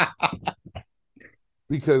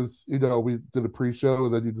because we did a pre-show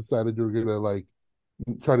and then you decided you were gonna like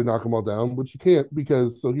try to knock them all down, which you can't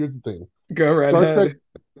because so here's the thing. Go right Star ahead. Trek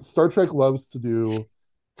Star Trek loves to do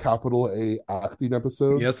capital A acting Yes,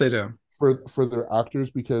 episodes they do. for their actors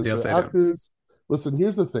because Yes, their they do. actors listen,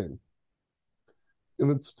 here's the thing. In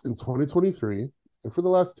 2023 and for the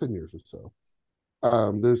last 10 years or so,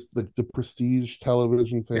 there's the prestige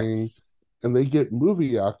television thing, Yes. and they get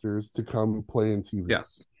movie actors to come play in TV.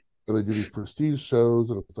 Yes. And they do these prestige shows,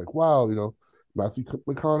 and it's like, wow, Matthew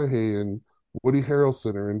McConaughey and Woody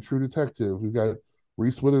Harrelson are in True Detective. We've got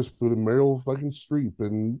Reese Witherspoon and Meryl fucking Streep,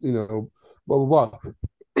 and blah blah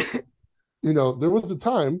blah. There was a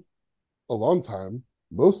time, a long time,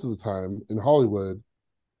 most of the time in Hollywood,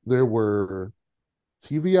 there were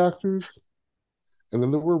TV actors, and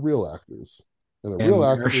then there were real actors, and the real And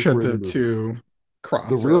where actors should were in the the movies. two The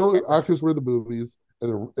cross or real whatever? actors were in the movies,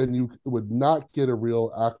 and you would not get a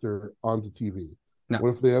real actor onto TV. No, What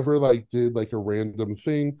if they ever like did like a random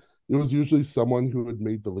thing? It was usually someone who had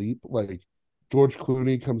made the leap. Like George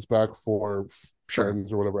Clooney comes back for sure.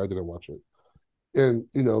 Friends or whatever. I didn't watch it, and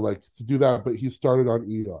like to do that, but he started on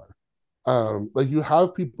ER. Like you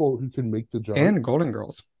have people who can make the jump, And Golden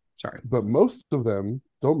Girls. Sorry. but most of them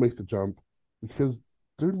don't make the jump because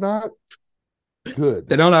they're not good.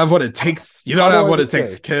 They don't have what it takes. You How don't do have I what it say?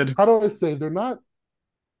 takes, kid. How do I say they're not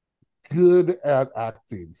good at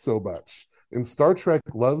acting so much? And Star Trek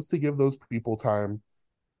loves to give those people time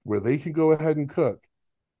where they can go ahead and cook.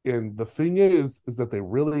 And the thing is that they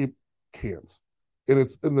really can't. And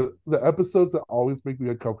it's in the episodes that always make me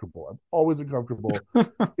uncomfortable. I'm always uncomfortable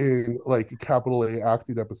in like a capital A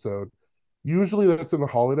acting episode. Usually that's in the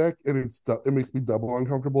holodeck, and it makes me double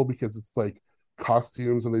uncomfortable because it's like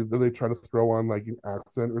costumes, and then they try to throw on like an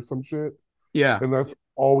accent or some shit, Yeah, and that's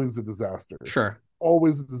always a disaster. sure.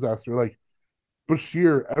 Always a disaster. Like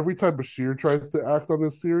Bashir, every time Bashir tries to act on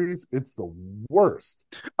this series, it's the worst.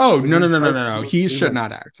 Oh, Like no, when no, he no, no, tries no, to no. do a He scene, should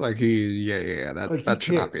not act. Like yeah. like he That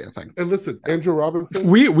should not can't. be a thing. And listen, Andrew Robinson,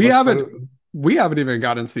 We much haven't better. we haven't even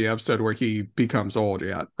got into the episode where he becomes old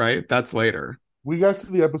yet, right? That's later. We got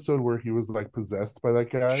to the episode where he was like possessed by that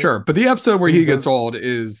guy, Sure, but the episode where and he he gets does. old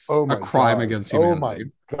is Oh a my crime god! against Oh my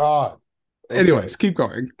humanity. god! Okay. Anyways, keep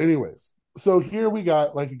going. Anyways, so here we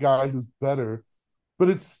got like a guy who's better, but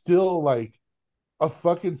it's still like a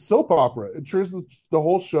fucking soap opera. It turns the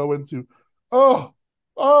whole show into, oh,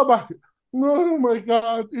 oh my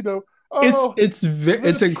god, It's oh, it's the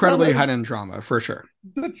it's incredibly high tremors, end drama for sure.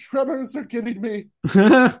 the tremors are getting me.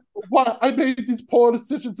 Yeah. Why I made these poor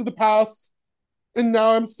decisions in the past, and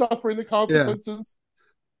now I'm suffering the consequences.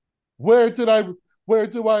 Where did I, where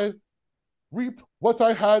do I reap what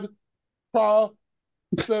I had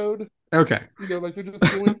sowed? Okay. Like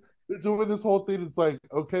they're doing this whole thing. It's like,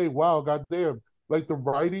 okay, wow, goddamn. Like the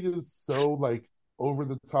writing is so like over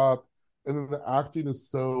the top, and then the acting is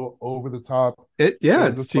so over the top. And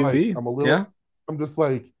It's TV. Yeah. I'm just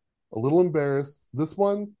like a little embarrassed. This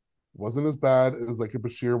one wasn't as bad as like a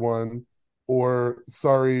Bashir one, or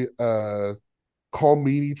sorry, Call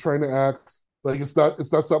Meany trying to act. Like it's not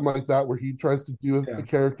something like that where he tries to do Yeah. a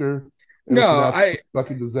character and No, it's an absolute I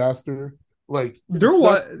fucking disaster. Like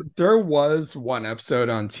There was one episode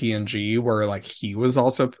on TNG where like he was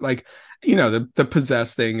also like, the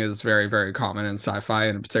possessed thing is very, very common in sci-fi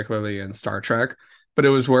and particularly in Star Trek. But it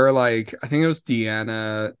was where like I think it was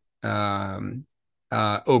Deanna,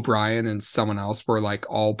 O'Brien and someone else were like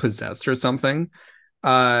all possessed or something.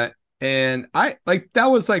 Uh and I like that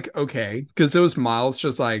was like okay, because it was Miles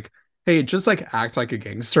just like, hey, just like act like a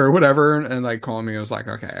gangster or whatever, and like calling me. It was like,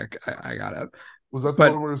 okay, I got it. was that the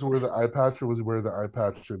But one where he was wearing the eye patch, or was he wearing the eye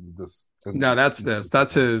patch in this? no, that's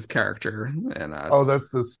his character. And Oh, that's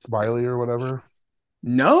the Smiley or whatever.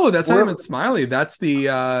 no, that's not We're even Smiley. That's the in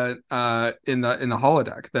the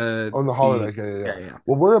holodeck. on the The holodeck. Yeah. yeah.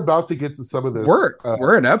 Well, we're about to get to some of this.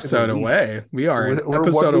 We're an in a episode week. away. We are an We're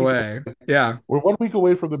episode 1 week. away. Yeah. We're 1 week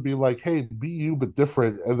away from them being like, "Hey, be you but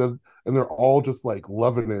different," and they're all just like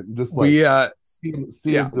loving it and just like We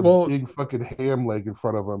seeing the well, big fucking ham leg in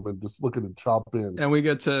front of them and just looking to chop in. and we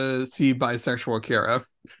get to see bisexual Kira.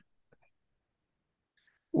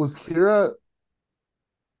 Was Kira?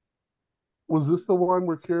 Was this the one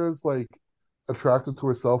where Kira's like attracted to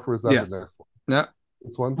herself, or is that Yes. the next one? Yeah.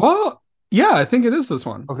 This one? Well, yeah, I think it is this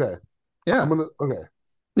one. Okay. Yeah. Okay.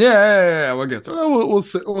 Yeah. We'll get to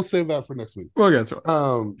it. We'll save that for next week. We'll get to it.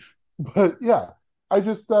 But yeah, I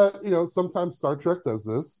just sometimes Star Trek does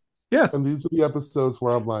this. Yes. And these are the episodes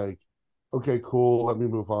where I'm like, okay, cool, let me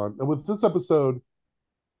move on. And with this episode,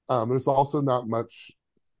 there's also not much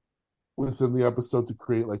within the episode to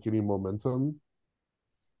create like any momentum.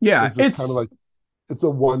 Yeah, It's just kind of like it's a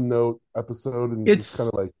one note episode and it's just kind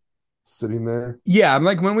of like sitting there. Yeah, I'm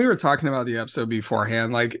like when we were talking about the episode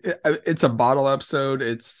beforehand, like it's a bottle episode.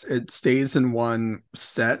 It stays in one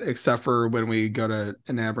set except for when we go to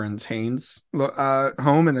Anabra and Haynes'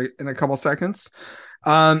 home in a couple seconds.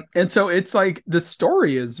 And so it's like the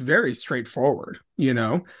story is very straightforward,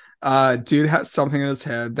 dude has something in his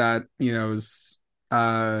head that, is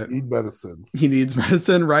he needs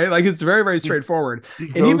medicine, right? Like it's very, very straightforward.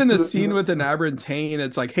 And even the scene with Anabra and Tane,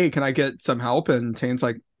 it's like, hey, can I get some help? And Tane's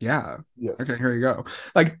like, yeah, yes, okay, here you go.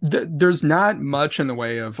 Like there's not much in the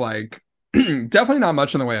way of like definitely not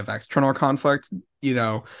much in the way of external conflict.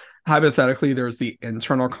 Hypothetically, there's the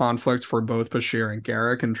internal conflict for both Bashir and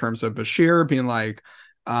Garrick in terms of Bashir being like,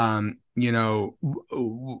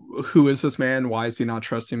 who is this man? Why is he not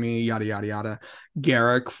trusting me? Yada, yada, yada.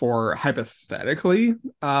 Garrick for hypothetically,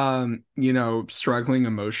 struggling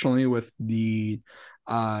emotionally with the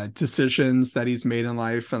decisions that he's made in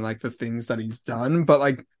life and like the things that he's done, but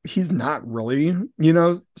like he's not really,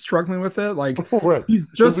 struggling with it. Like right. he's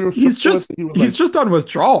just on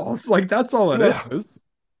withdrawals. Like that's all it is.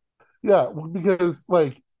 Yeah, because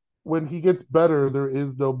like when he gets better, there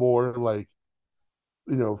is no more like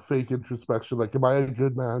fake introspection. Like, am I a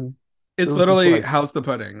good man? It's literally like, how's the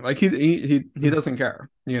pudding? Like he doesn't care,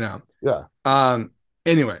 Yeah.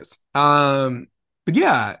 Anyways, but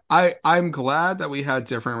yeah, I'm glad that we had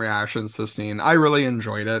different reactions to the scene. I really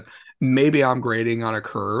enjoyed it. Maybe I'm grading on a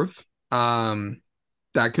curve.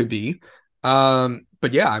 That could be. But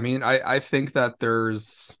yeah, I mean, I think that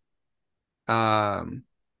there's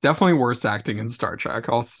definitely worse acting in Star Trek.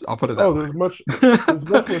 I'll put it that way. There's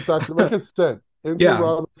much worse acting. Like I said, Andrew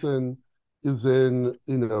Robinson is in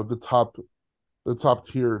the top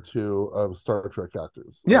tier two of Star Trek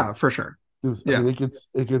actors. Like, yeah, for sure. I mean, it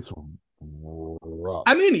gets rough.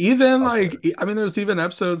 I mean, even there's even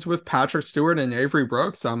episodes with Patrick Stewart and Avery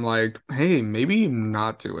Brooks. I'm like, hey, maybe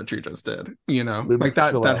not do what you just did. Maybe like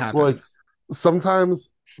that happens. Well, like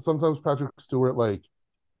sometimes Patrick Stewart like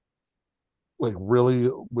really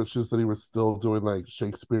wishes that he was still doing like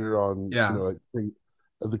Shakespeare on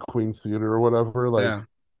at the Queen's Theater or whatever. Like,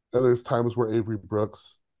 and there's times where Avery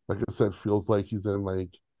Brooks, like I said, feels like he's in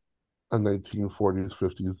like a 1940s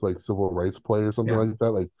 50s like civil rights play or something like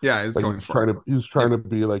that. Like he's trying to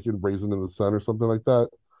be like in Raisin in the Sun or something like that.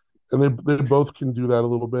 And they both can do that a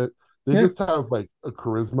little bit. They just have like a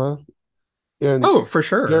charisma. And for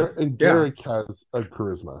sure. Garrick has a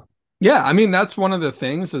charisma. Yeah, I mean, that's one of the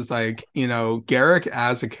things is like, Garrick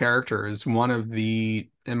as a character is one of the,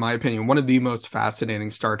 in my opinion, one of the most fascinating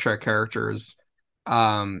Star Trek characters,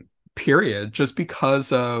 period, just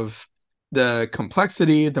because of the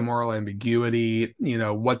complexity, the moral ambiguity,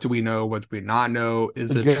 what do we know, what do we not know?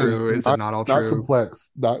 Is it true? Is it not all true? Not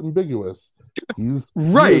complex, not ambiguous. He's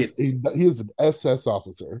right. He is an SS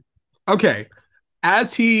officer. Okay.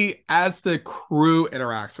 As the crew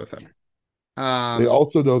interacts with him. They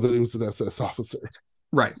also know that he was an SS officer.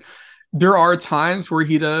 Right. There are times where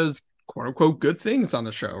he does quote unquote good things on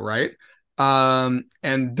the show, right? And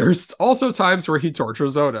there's also times where he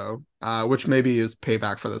tortures Odo, which maybe is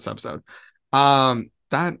payback for this episode.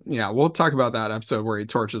 we'll talk about that episode where he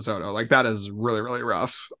torches Odo. Like that is really, really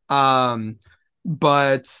rough. But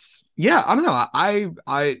yeah, I don't know.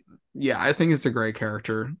 I think it's a great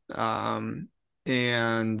character. And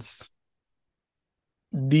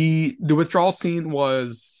the withdrawal scene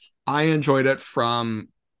was, I enjoyed it from,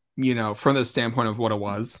 from the standpoint of what it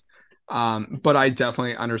was. But I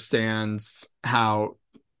definitely understand how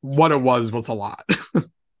what it was a lot.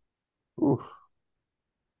 Oof.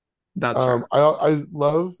 That's fair. I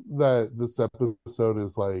love that this episode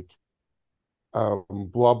is like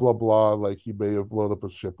blah blah blah, like he may have blown up a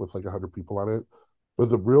ship with like 100 people on it, but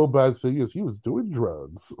the real bad thing is he was doing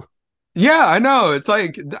drugs. Yeah, I know. It's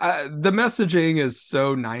like the messaging is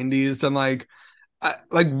so 90s, and like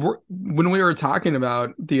when we were talking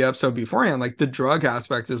about the episode beforehand, like the drug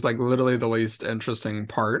aspect is like literally the least interesting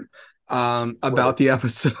part Right. about the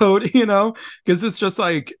episode, because it's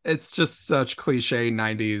just such cliche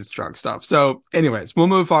 90s drug stuff. So anyways, we'll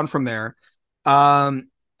move on from there. um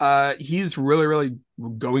he's really, really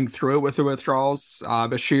going through it with the withdrawals.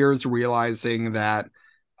 Bashir's realizing that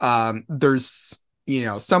there's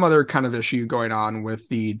some other kind of issue going on with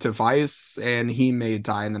the device, and he may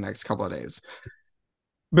die in the next couple of days.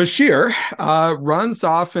 Bashir runs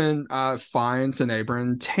off and finds a neighbor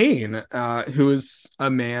in Tane, who is a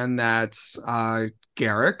man that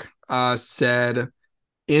Garrick said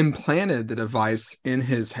implanted the device in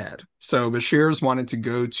his head. So Bashir's wanted to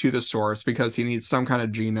go to the source because he needs some kind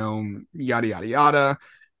of genome, yada, yada, yada.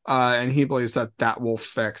 And he believes that that will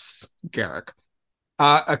fix Garrick.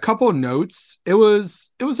 A couple of notes. It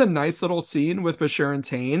was a nice little scene with Bashir and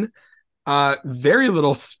Tane. Very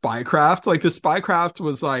little spycraft. Like the spycraft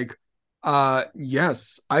was like,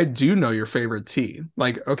 yes, I do know your favorite tea.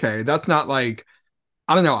 Like, okay, that's not like,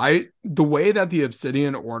 I don't know. The way that the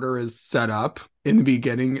Obsidian Order is set up in the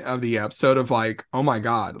beginning of the episode of like, oh my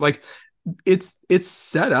God, like it's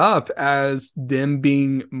set up as them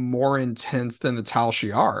being more intense than the Tal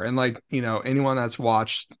Shiar. And like, anyone that's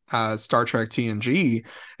watched Star Trek TNG,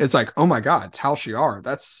 it's like, oh my God, Tal Shiar,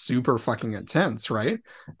 that's super fucking intense, right?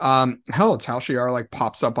 Hell, Tal Shiar like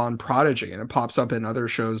pops up on Prodigy, and it pops up in other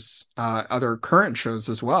shows, other current shows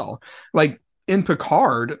as well. Like in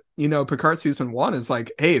Picard, Picard season 1 is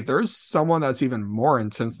like, hey, there's someone that's even more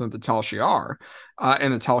intense than the Tal Shiar,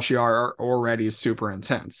 and the Tal Shiar are already super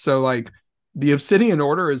intense. So like, the Obsidian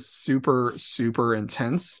Order is super, super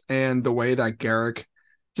intense, and the way that Garrick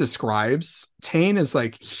describes Tane is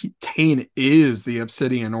like Tane is the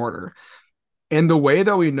Obsidian Order, and the way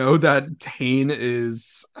that we know that Tane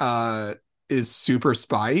is super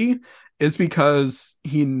spy is because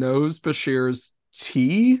he knows Bashir's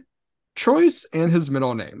T choice and his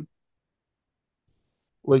middle name.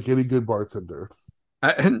 Like any good bartender.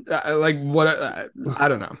 And like what I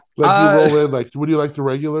don't know. Like you roll in, like, would you like the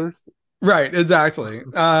regular? Right, exactly.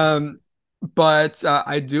 But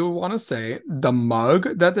I do want to say the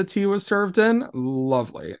mug that the tea was served in,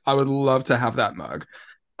 lovely. I would love to have that mug.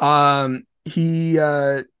 He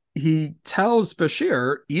tells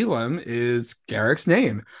Bashir Elam is Garrick's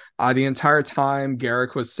name. The entire time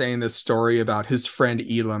Garrick was saying this story about his friend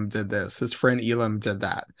Elam did this, his friend Elam did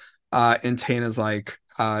that. And Tane like,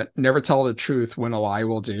 never tell the truth when a lie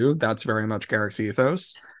will do. That's very much Garrick's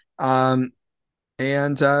ethos. Um,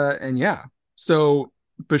 and yeah, so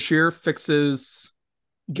Bashir fixes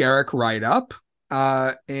Garrick right up,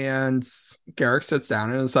 and Garrick sits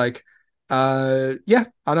down and is like, yeah,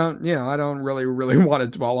 I don't really, really want to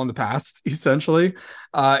dwell on the past. Essentially,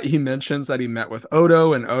 he mentions that he met with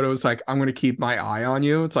Odo, and Odo's like, I'm going to keep my eye on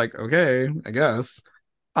you. It's like, okay, I guess.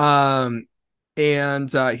 um and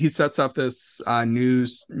he sets up this new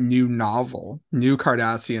novel, new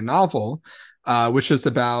Cardassian novel, which is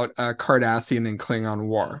about Cardassian and Klingon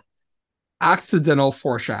war. Accidental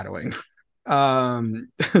foreshadowing. Um,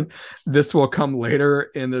 this will come later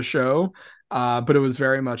in the show, but it was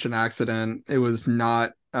very much an accident. It was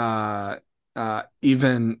not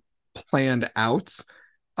even planned out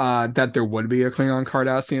that there would be a Klingon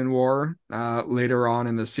Cardassian war later on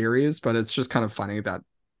in the series, but it's just kind of funny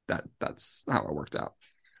that's how it worked out.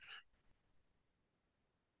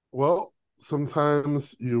 Well,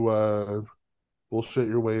 sometimes you bullshit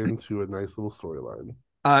your way into a nice little storyline.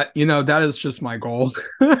 That is just my goal.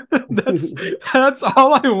 that's that's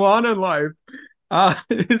all I want in life.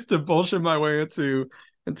 Is to bullshit my way into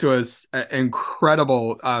a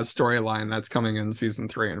incredible storyline that's coming in season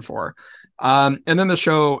 3 and 4. And then the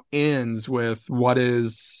show ends with what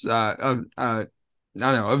is I don't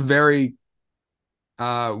know, a very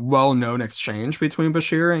well-known exchange between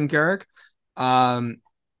Bashir and Garrick. Um,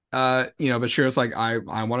 Bashir's like, I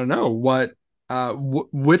want to know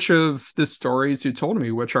which of the stories you told me,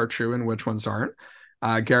 which are true and which ones aren't.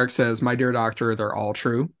 Garrick says, "My dear doctor, they're all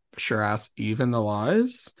true." Sure asks, "Even the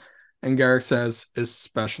lies?" And Garrick says,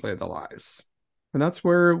 "Especially the lies." And that's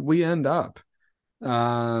where we end up.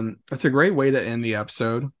 It's a great way to end the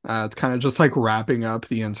episode. It's kind of just like wrapping up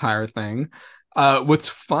the entire thing. What's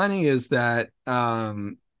funny is that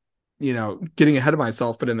getting ahead of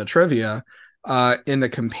myself, but in the trivia, in the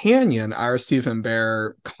companion, our Stephen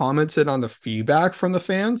Bear commented on the feedback from the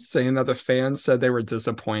fans, saying that the fans said they were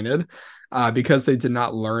disappointed because they did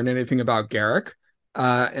not learn anything about Garrick.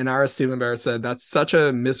 And our Stephen Bear said that's such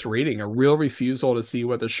a misreading, a real refusal to see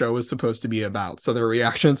what the show is supposed to be about. So their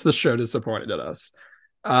reaction to the show disappointed us.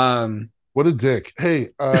 What a dick. Hey,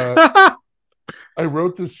 I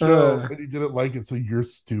wrote this show and you didn't like it, so you're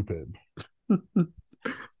stupid.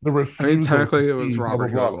 The I mean, refusal to technically, it was see blah blah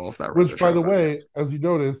Robert blah. Goodwolf that wrote Which, the by show. the But way, yes. as you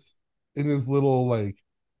notice in his little like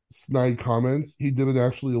snide comments, he didn't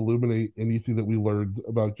actually illuminate anything that we learned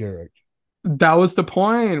about Garrick. That was the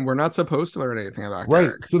point. We're not supposed to learn anything about Right.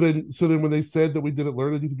 Garrick. So then when they said that we didn't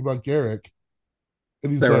learn anything about Garrick,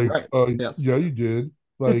 and he's They were like, right. yeah, Yes. you did.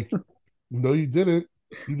 Like, no, you didn't.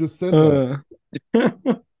 You just said that.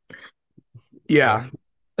 Uh, yeah.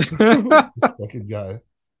 Fuck. This fucking guy.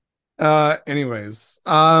 Anyways,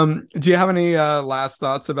 do you have any last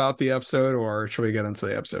thoughts about the episode, or should we get into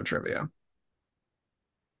the episode trivia?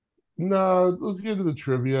 No, let's get into the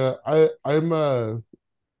trivia. I'm like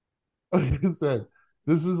I said,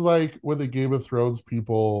 this is like when the Game of Thrones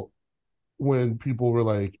people, when people were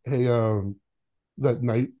like, hey, that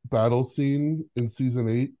night battle scene in season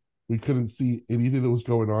 8, we couldn't see anything that was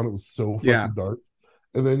going on. It was so Yeah. fucking dark.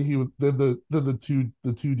 And then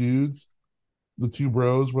the two dudes, the two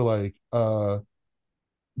bros were like,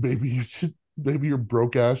 maybe your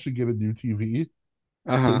broke ass should get a new TV,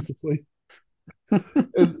 Uh-huh. basically.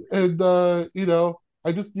 And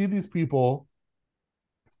I just need these people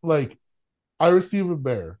like Ira Stephen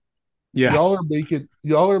Bear. Y'all are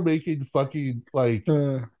Yes. making fucking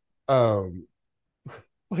Uh, um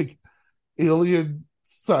like alien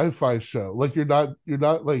sci-fi show. Like you're not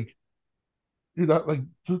like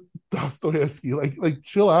Dostoevsky. Like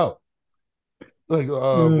chill out. Like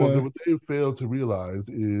well uh, what they fail to realize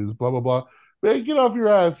is blah blah blah. Man, get off your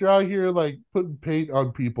ass. You're out here like putting paint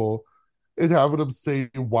on people and having them say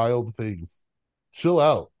wild things. Chill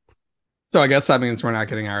out. so I guess that means we're not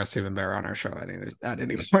getting our Stephen Bear on our show at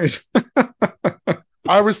any point.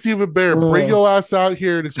 Ira Stephen Bear, bring Uh, your ass out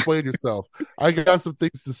here and explain yourself. I got some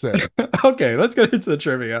things to say. okay, let's get into the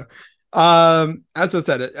trivia. As I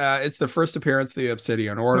said, it's the first appearance of the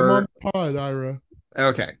Obsidian Come on Order. the pod, Ira.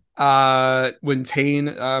 Okay. When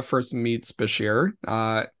Tane first meets Bashir,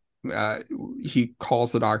 uh, he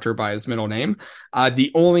calls the doctor by his middle name.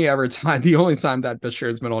 The only time that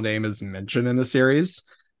Bashir's middle name is mentioned in the series.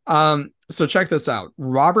 So check this out.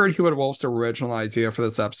 Robert Hewitt Wolf's original idea for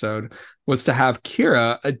this episode was to have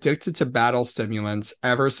Kira addicted to battle stimulants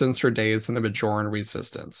ever since her days in the Bajoran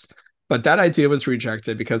resistance. But that idea was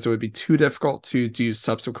rejected because it would be too difficult to do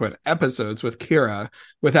subsequent episodes with Kira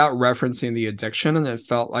without referencing the addiction, and it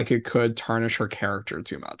felt like it could tarnish her character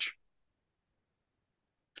too much.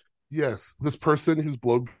 Yes, this person who's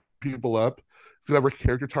blown people up is gonna have her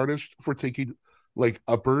character tarnished for taking like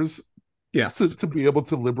uppers Yes. to be able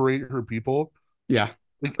to liberate her people. Yeah.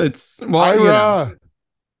 Like It's, well, Ira,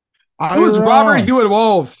 it was Robert Ira, Hewitt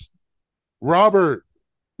Wolf. Robert.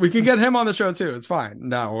 We can get him on the show too. It's fine.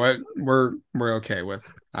 No, we're okay with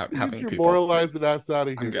Get having your people. moralizing ass out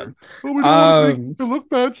of I'm here. good. But we don't want to make her look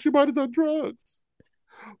bad. She might have done drugs.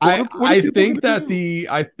 What are I people think gonna that do?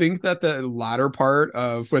 the latter part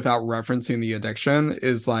of without referencing the addiction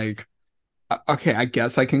is like okay, I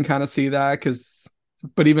guess I can kind of see that because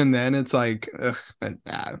but even then it's like ugh,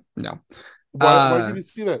 no. Why Uh can you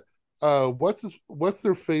see that? What's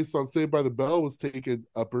their face on Saved by the Bell was taking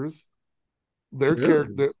uppers. Their Ew.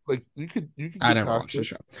 character, like you could I get never past watched the it.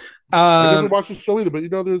 show. I never Um watched the show either, but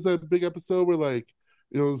there's a big episode where like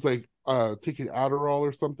it was like taking Adderall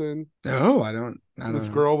or something. no, I And don't this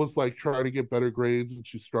know. girl was like trying to get better grades and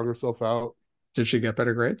she strung herself out. Did she get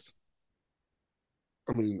better grades?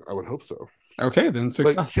 I mean, I would hope so. Okay, then Like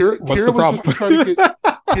success. Kira, What's the Kira was problem? just trying to get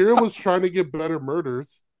Kira was trying to get better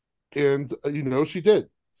murders, and she did.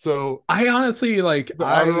 So I honestly like the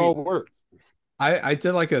Adderall worked. I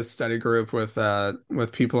did like a study group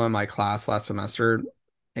with people in my class last semester,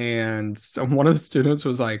 and so one of the students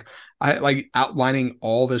was like I like outlining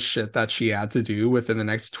all the shit that she had to do within the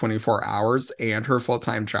next 24 hours and her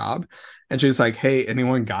full-time job. And she's like, "Hey,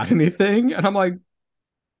 anyone got anything?" And I'm like,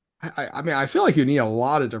 I mean, I feel like you need a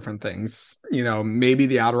lot of different things. Maybe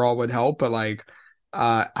the Adderall would help, but like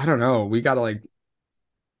I don't know. We gotta like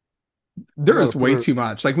There gotta is put way her. too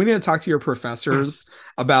much. Like, we need to talk to your professors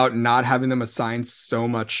about not having them assign so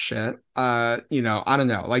much shit. I don't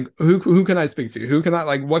know. Like, who can I speak to? Who can I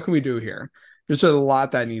like? What can we do here? There's a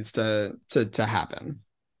lot that needs to happen.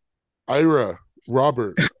 Ira,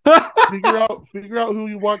 Robert, figure out who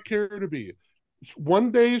you want Kara to be.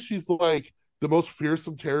 One day she's like the most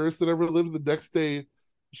fearsome terrorist that ever lived. The next day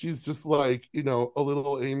she's just like, a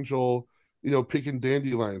little angel, picking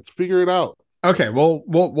dandelions. Figure it out. Okay, well,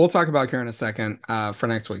 we'll talk about Karen in a second for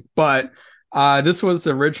next week. But this was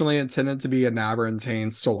originally intended to be a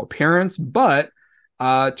Nabarantane solo appearance, but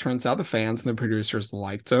turns out the fans and the producers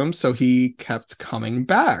liked him, so he kept coming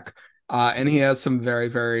back. And he has some very,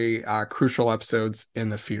 very crucial episodes in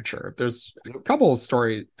the future. There's a couple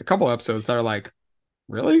episodes that are like,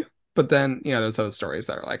 really? But then, there's other stories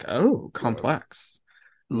that are like, oh, complex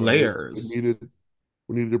layers. We needed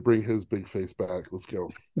to bring his big face back. Let's go.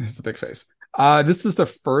 It's a big face. This is the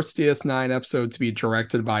first DS9 episode to be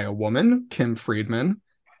directed by a woman, Kim Friedman.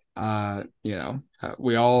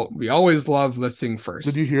 We always love listening first.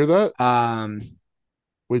 Did you hear that?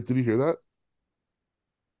 Wait, did you hear that?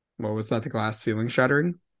 What was that? The glass ceiling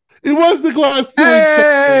shattering? It was the glass ceiling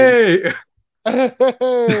shattering.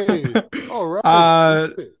 Hey! All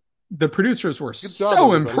right. The producers were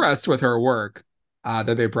so impressed with her work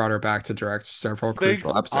that they brought her back to direct several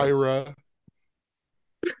crucial episodes.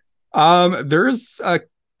 Ira. There's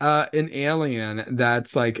an alien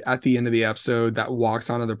that's like at the end of the episode that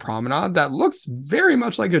walks onto the promenade that looks very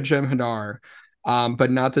much like a Jim Hadar,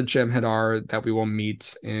 but not the Jim Hadar that we will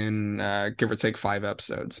meet in give or take 5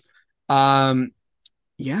 episodes.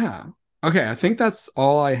 Yeah. Okay, I think that's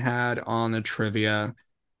all I had on the trivia.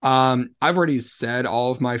 I've already said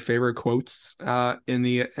all of my favorite quotes in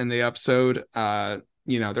the episode.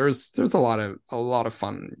 There's a lot of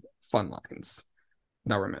fun lines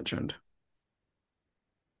that were mentioned.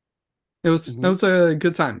 It was a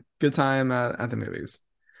good time. Good time at the movies.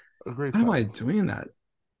 A great time. How am I doing that?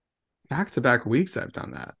 Back-to-back weeks I've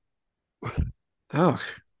done that. Oh.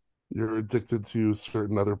 You're addicted to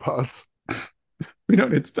certain other pods. We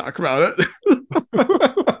don't need to talk about it.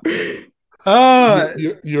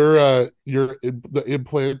 The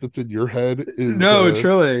implant that's in your head is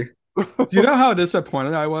truly. Do you know how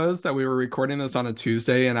disappointed I was that we were recording this on a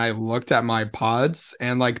Tuesday and I looked at my pods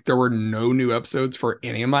and like there were no new episodes for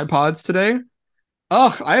any of my pods today?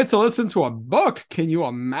 Oh, I had to listen to a book. Can you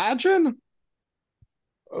imagine?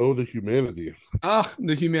 Oh, the humanity. Oh,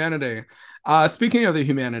 the humanity. Speaking of the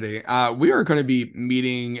humanity, we are going to be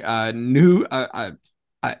meeting a new,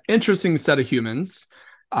 interesting set of humans,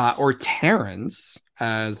 or Terrans,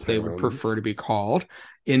 as they would prefer to be called,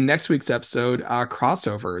 in next week's episode,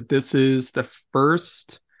 Crossover. This is the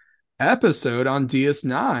first episode on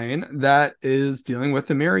DS9 that is dealing with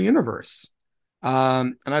the mirror universe.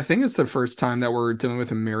 And I think it's the first time that we're dealing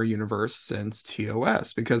with a mirror universe since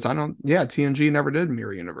TOS, because TNG never did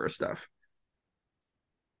mirror universe stuff.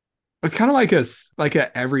 It's kind of like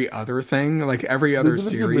a every other thing, like every other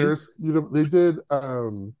series. They did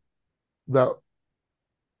that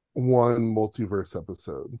one multiverse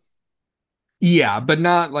episode. Yeah, but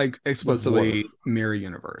not like explicitly mirror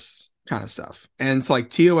universe kind of stuff. And it's like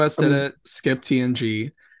TOS did it, skip TNG,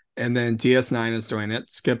 and then DS9 is doing it,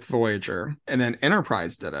 skip Voyager, and then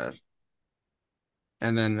Enterprise did it.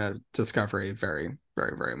 And then Discovery very,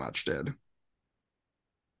 very, very much did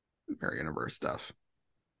mirror universe stuff.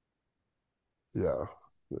 Yeah,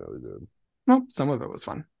 they did. Well, some of it was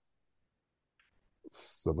fun.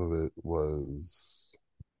 Some of it was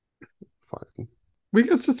fine. We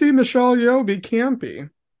get to see Michelle Yeoh be campy.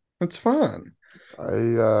 It's fun.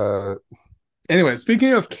 Anyway,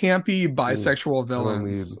 speaking of campy bisexual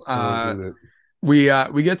villains, we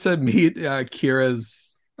get to meet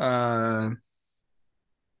Kira's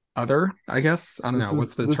other, I guess. I don't know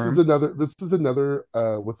what's the term. This is another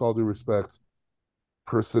with all due respect,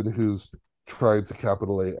 person who's tried to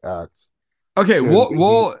capital A act. Okay,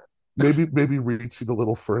 we'll maybe reaching a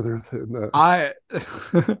little further than I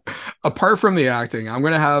apart from the acting, I'm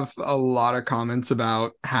gonna have a lot of comments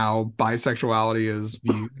about how bisexuality is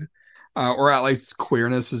viewed, or at least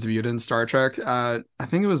queerness is viewed in Star Trek. I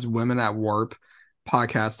think it was Women at Warp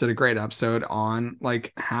podcast did a great episode on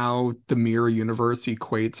like how the mirror universe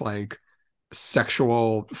equates like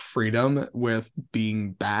sexual freedom with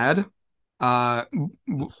being bad.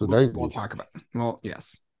 It's the 90s. We'll talk about it. Well,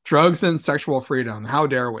 yes. Drugs and sexual freedom. How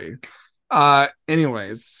dare we?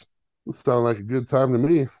 Anyways. Sound like a good time to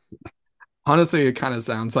me. Honestly, it kind of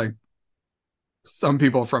sounds like some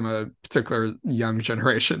people from a particular young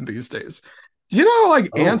generation these days. Do you know like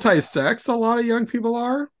anti-sex a lot of young people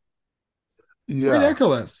are? It's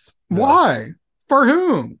ridiculous. Yeah. Why? For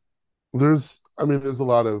whom? there's a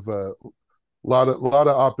lot of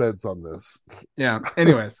op-eds on this. Yeah.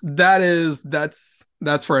 Anyways, that's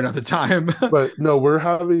for another time. But no,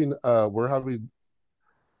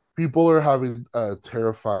 people are having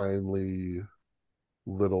terrifyingly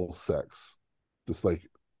little sex. Just like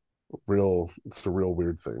it's a real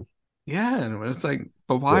weird thing. Yeah, and it's like,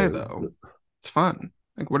 but why though? It's fun.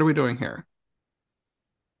 Like, what are we doing here?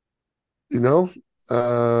 You know,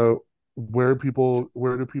 where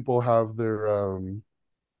do people have their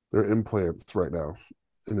implants right now?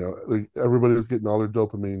 You know, like, everybody's getting all their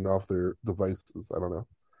dopamine off their devices. I don't know.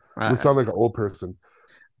 We sound like an old person.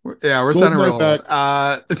 Yeah, we're sounding real back.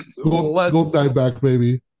 old. Gold die back,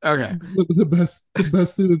 baby. Okay. The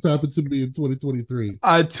best thing that's happened to me in 2023.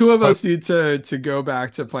 Two of us need to go back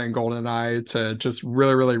to playing GoldenEye to just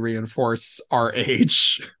really, really reinforce our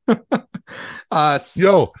age.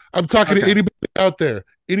 Yo, I'm talking to anybody out there.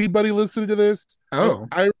 Anybody listening to this? Oh,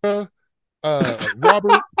 Ira,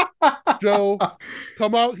 Robert, Joe,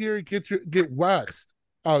 come out here and get waxed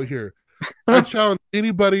out here. I challenge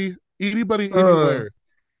anybody anywhere.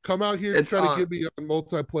 Come out here and try to get me on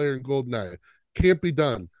multiplayer in GoldenEye. Can't be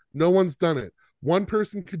done. No one's done it. One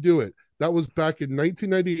person could do it. That was back in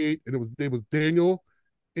 1998, and his name was Daniel,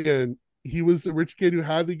 and he was a rich kid who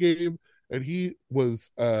had the game, and he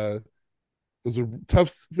was it was a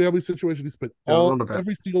tough family situation. He spent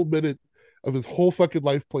every single minute of his whole fucking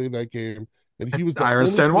life playing that game, and he was the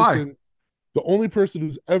only person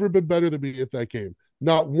who's ever been better than me at that game.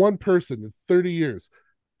 Not one person in 30 years.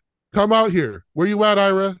 Come out here. Where you at,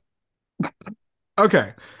 Ira?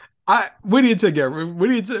 Okay. We need to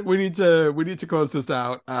close this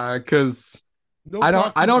out because I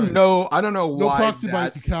don't know why. No proxy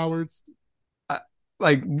bites, you cowards.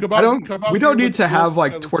 We don't need to have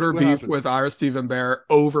like Twitter beef with our Stephen Bear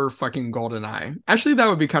over fucking GoldenEye. Actually, that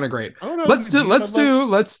would be kind of great. Let's put that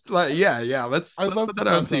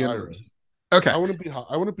out to the universe. Okay. I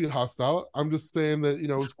wouldn't be hostile. I'm just saying that,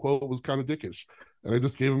 his quote was kind of dickish, and I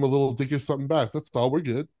just gave him a little dickish something back. That's all. We're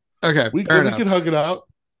good. Okay. We can hug it out.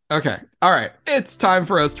 Okay. All right. It's time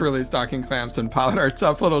for us to release docking clamps and pilot our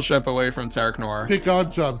tough little ship away from Terok Noir. Pick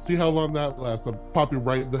odd job. See how long that lasts. I'll pop you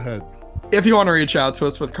right in the head. If you want to reach out to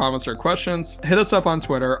us with comments or questions, hit us up on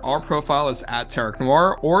Twitter. Our profile is @Terok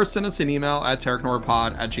Noir, or send us an email at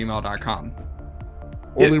teroknoirpod@gmail.com.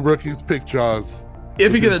 Only rookies pick Jaws.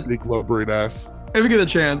 If you get big lumbering ass. If you get a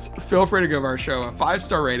chance, feel free to give our show a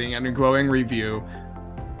 5-star rating and a glowing review.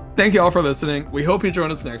 Thank you all for listening. We hope you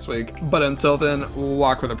join us next week. But until then,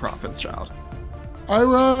 walk with a prophet's child.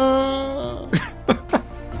 Ira!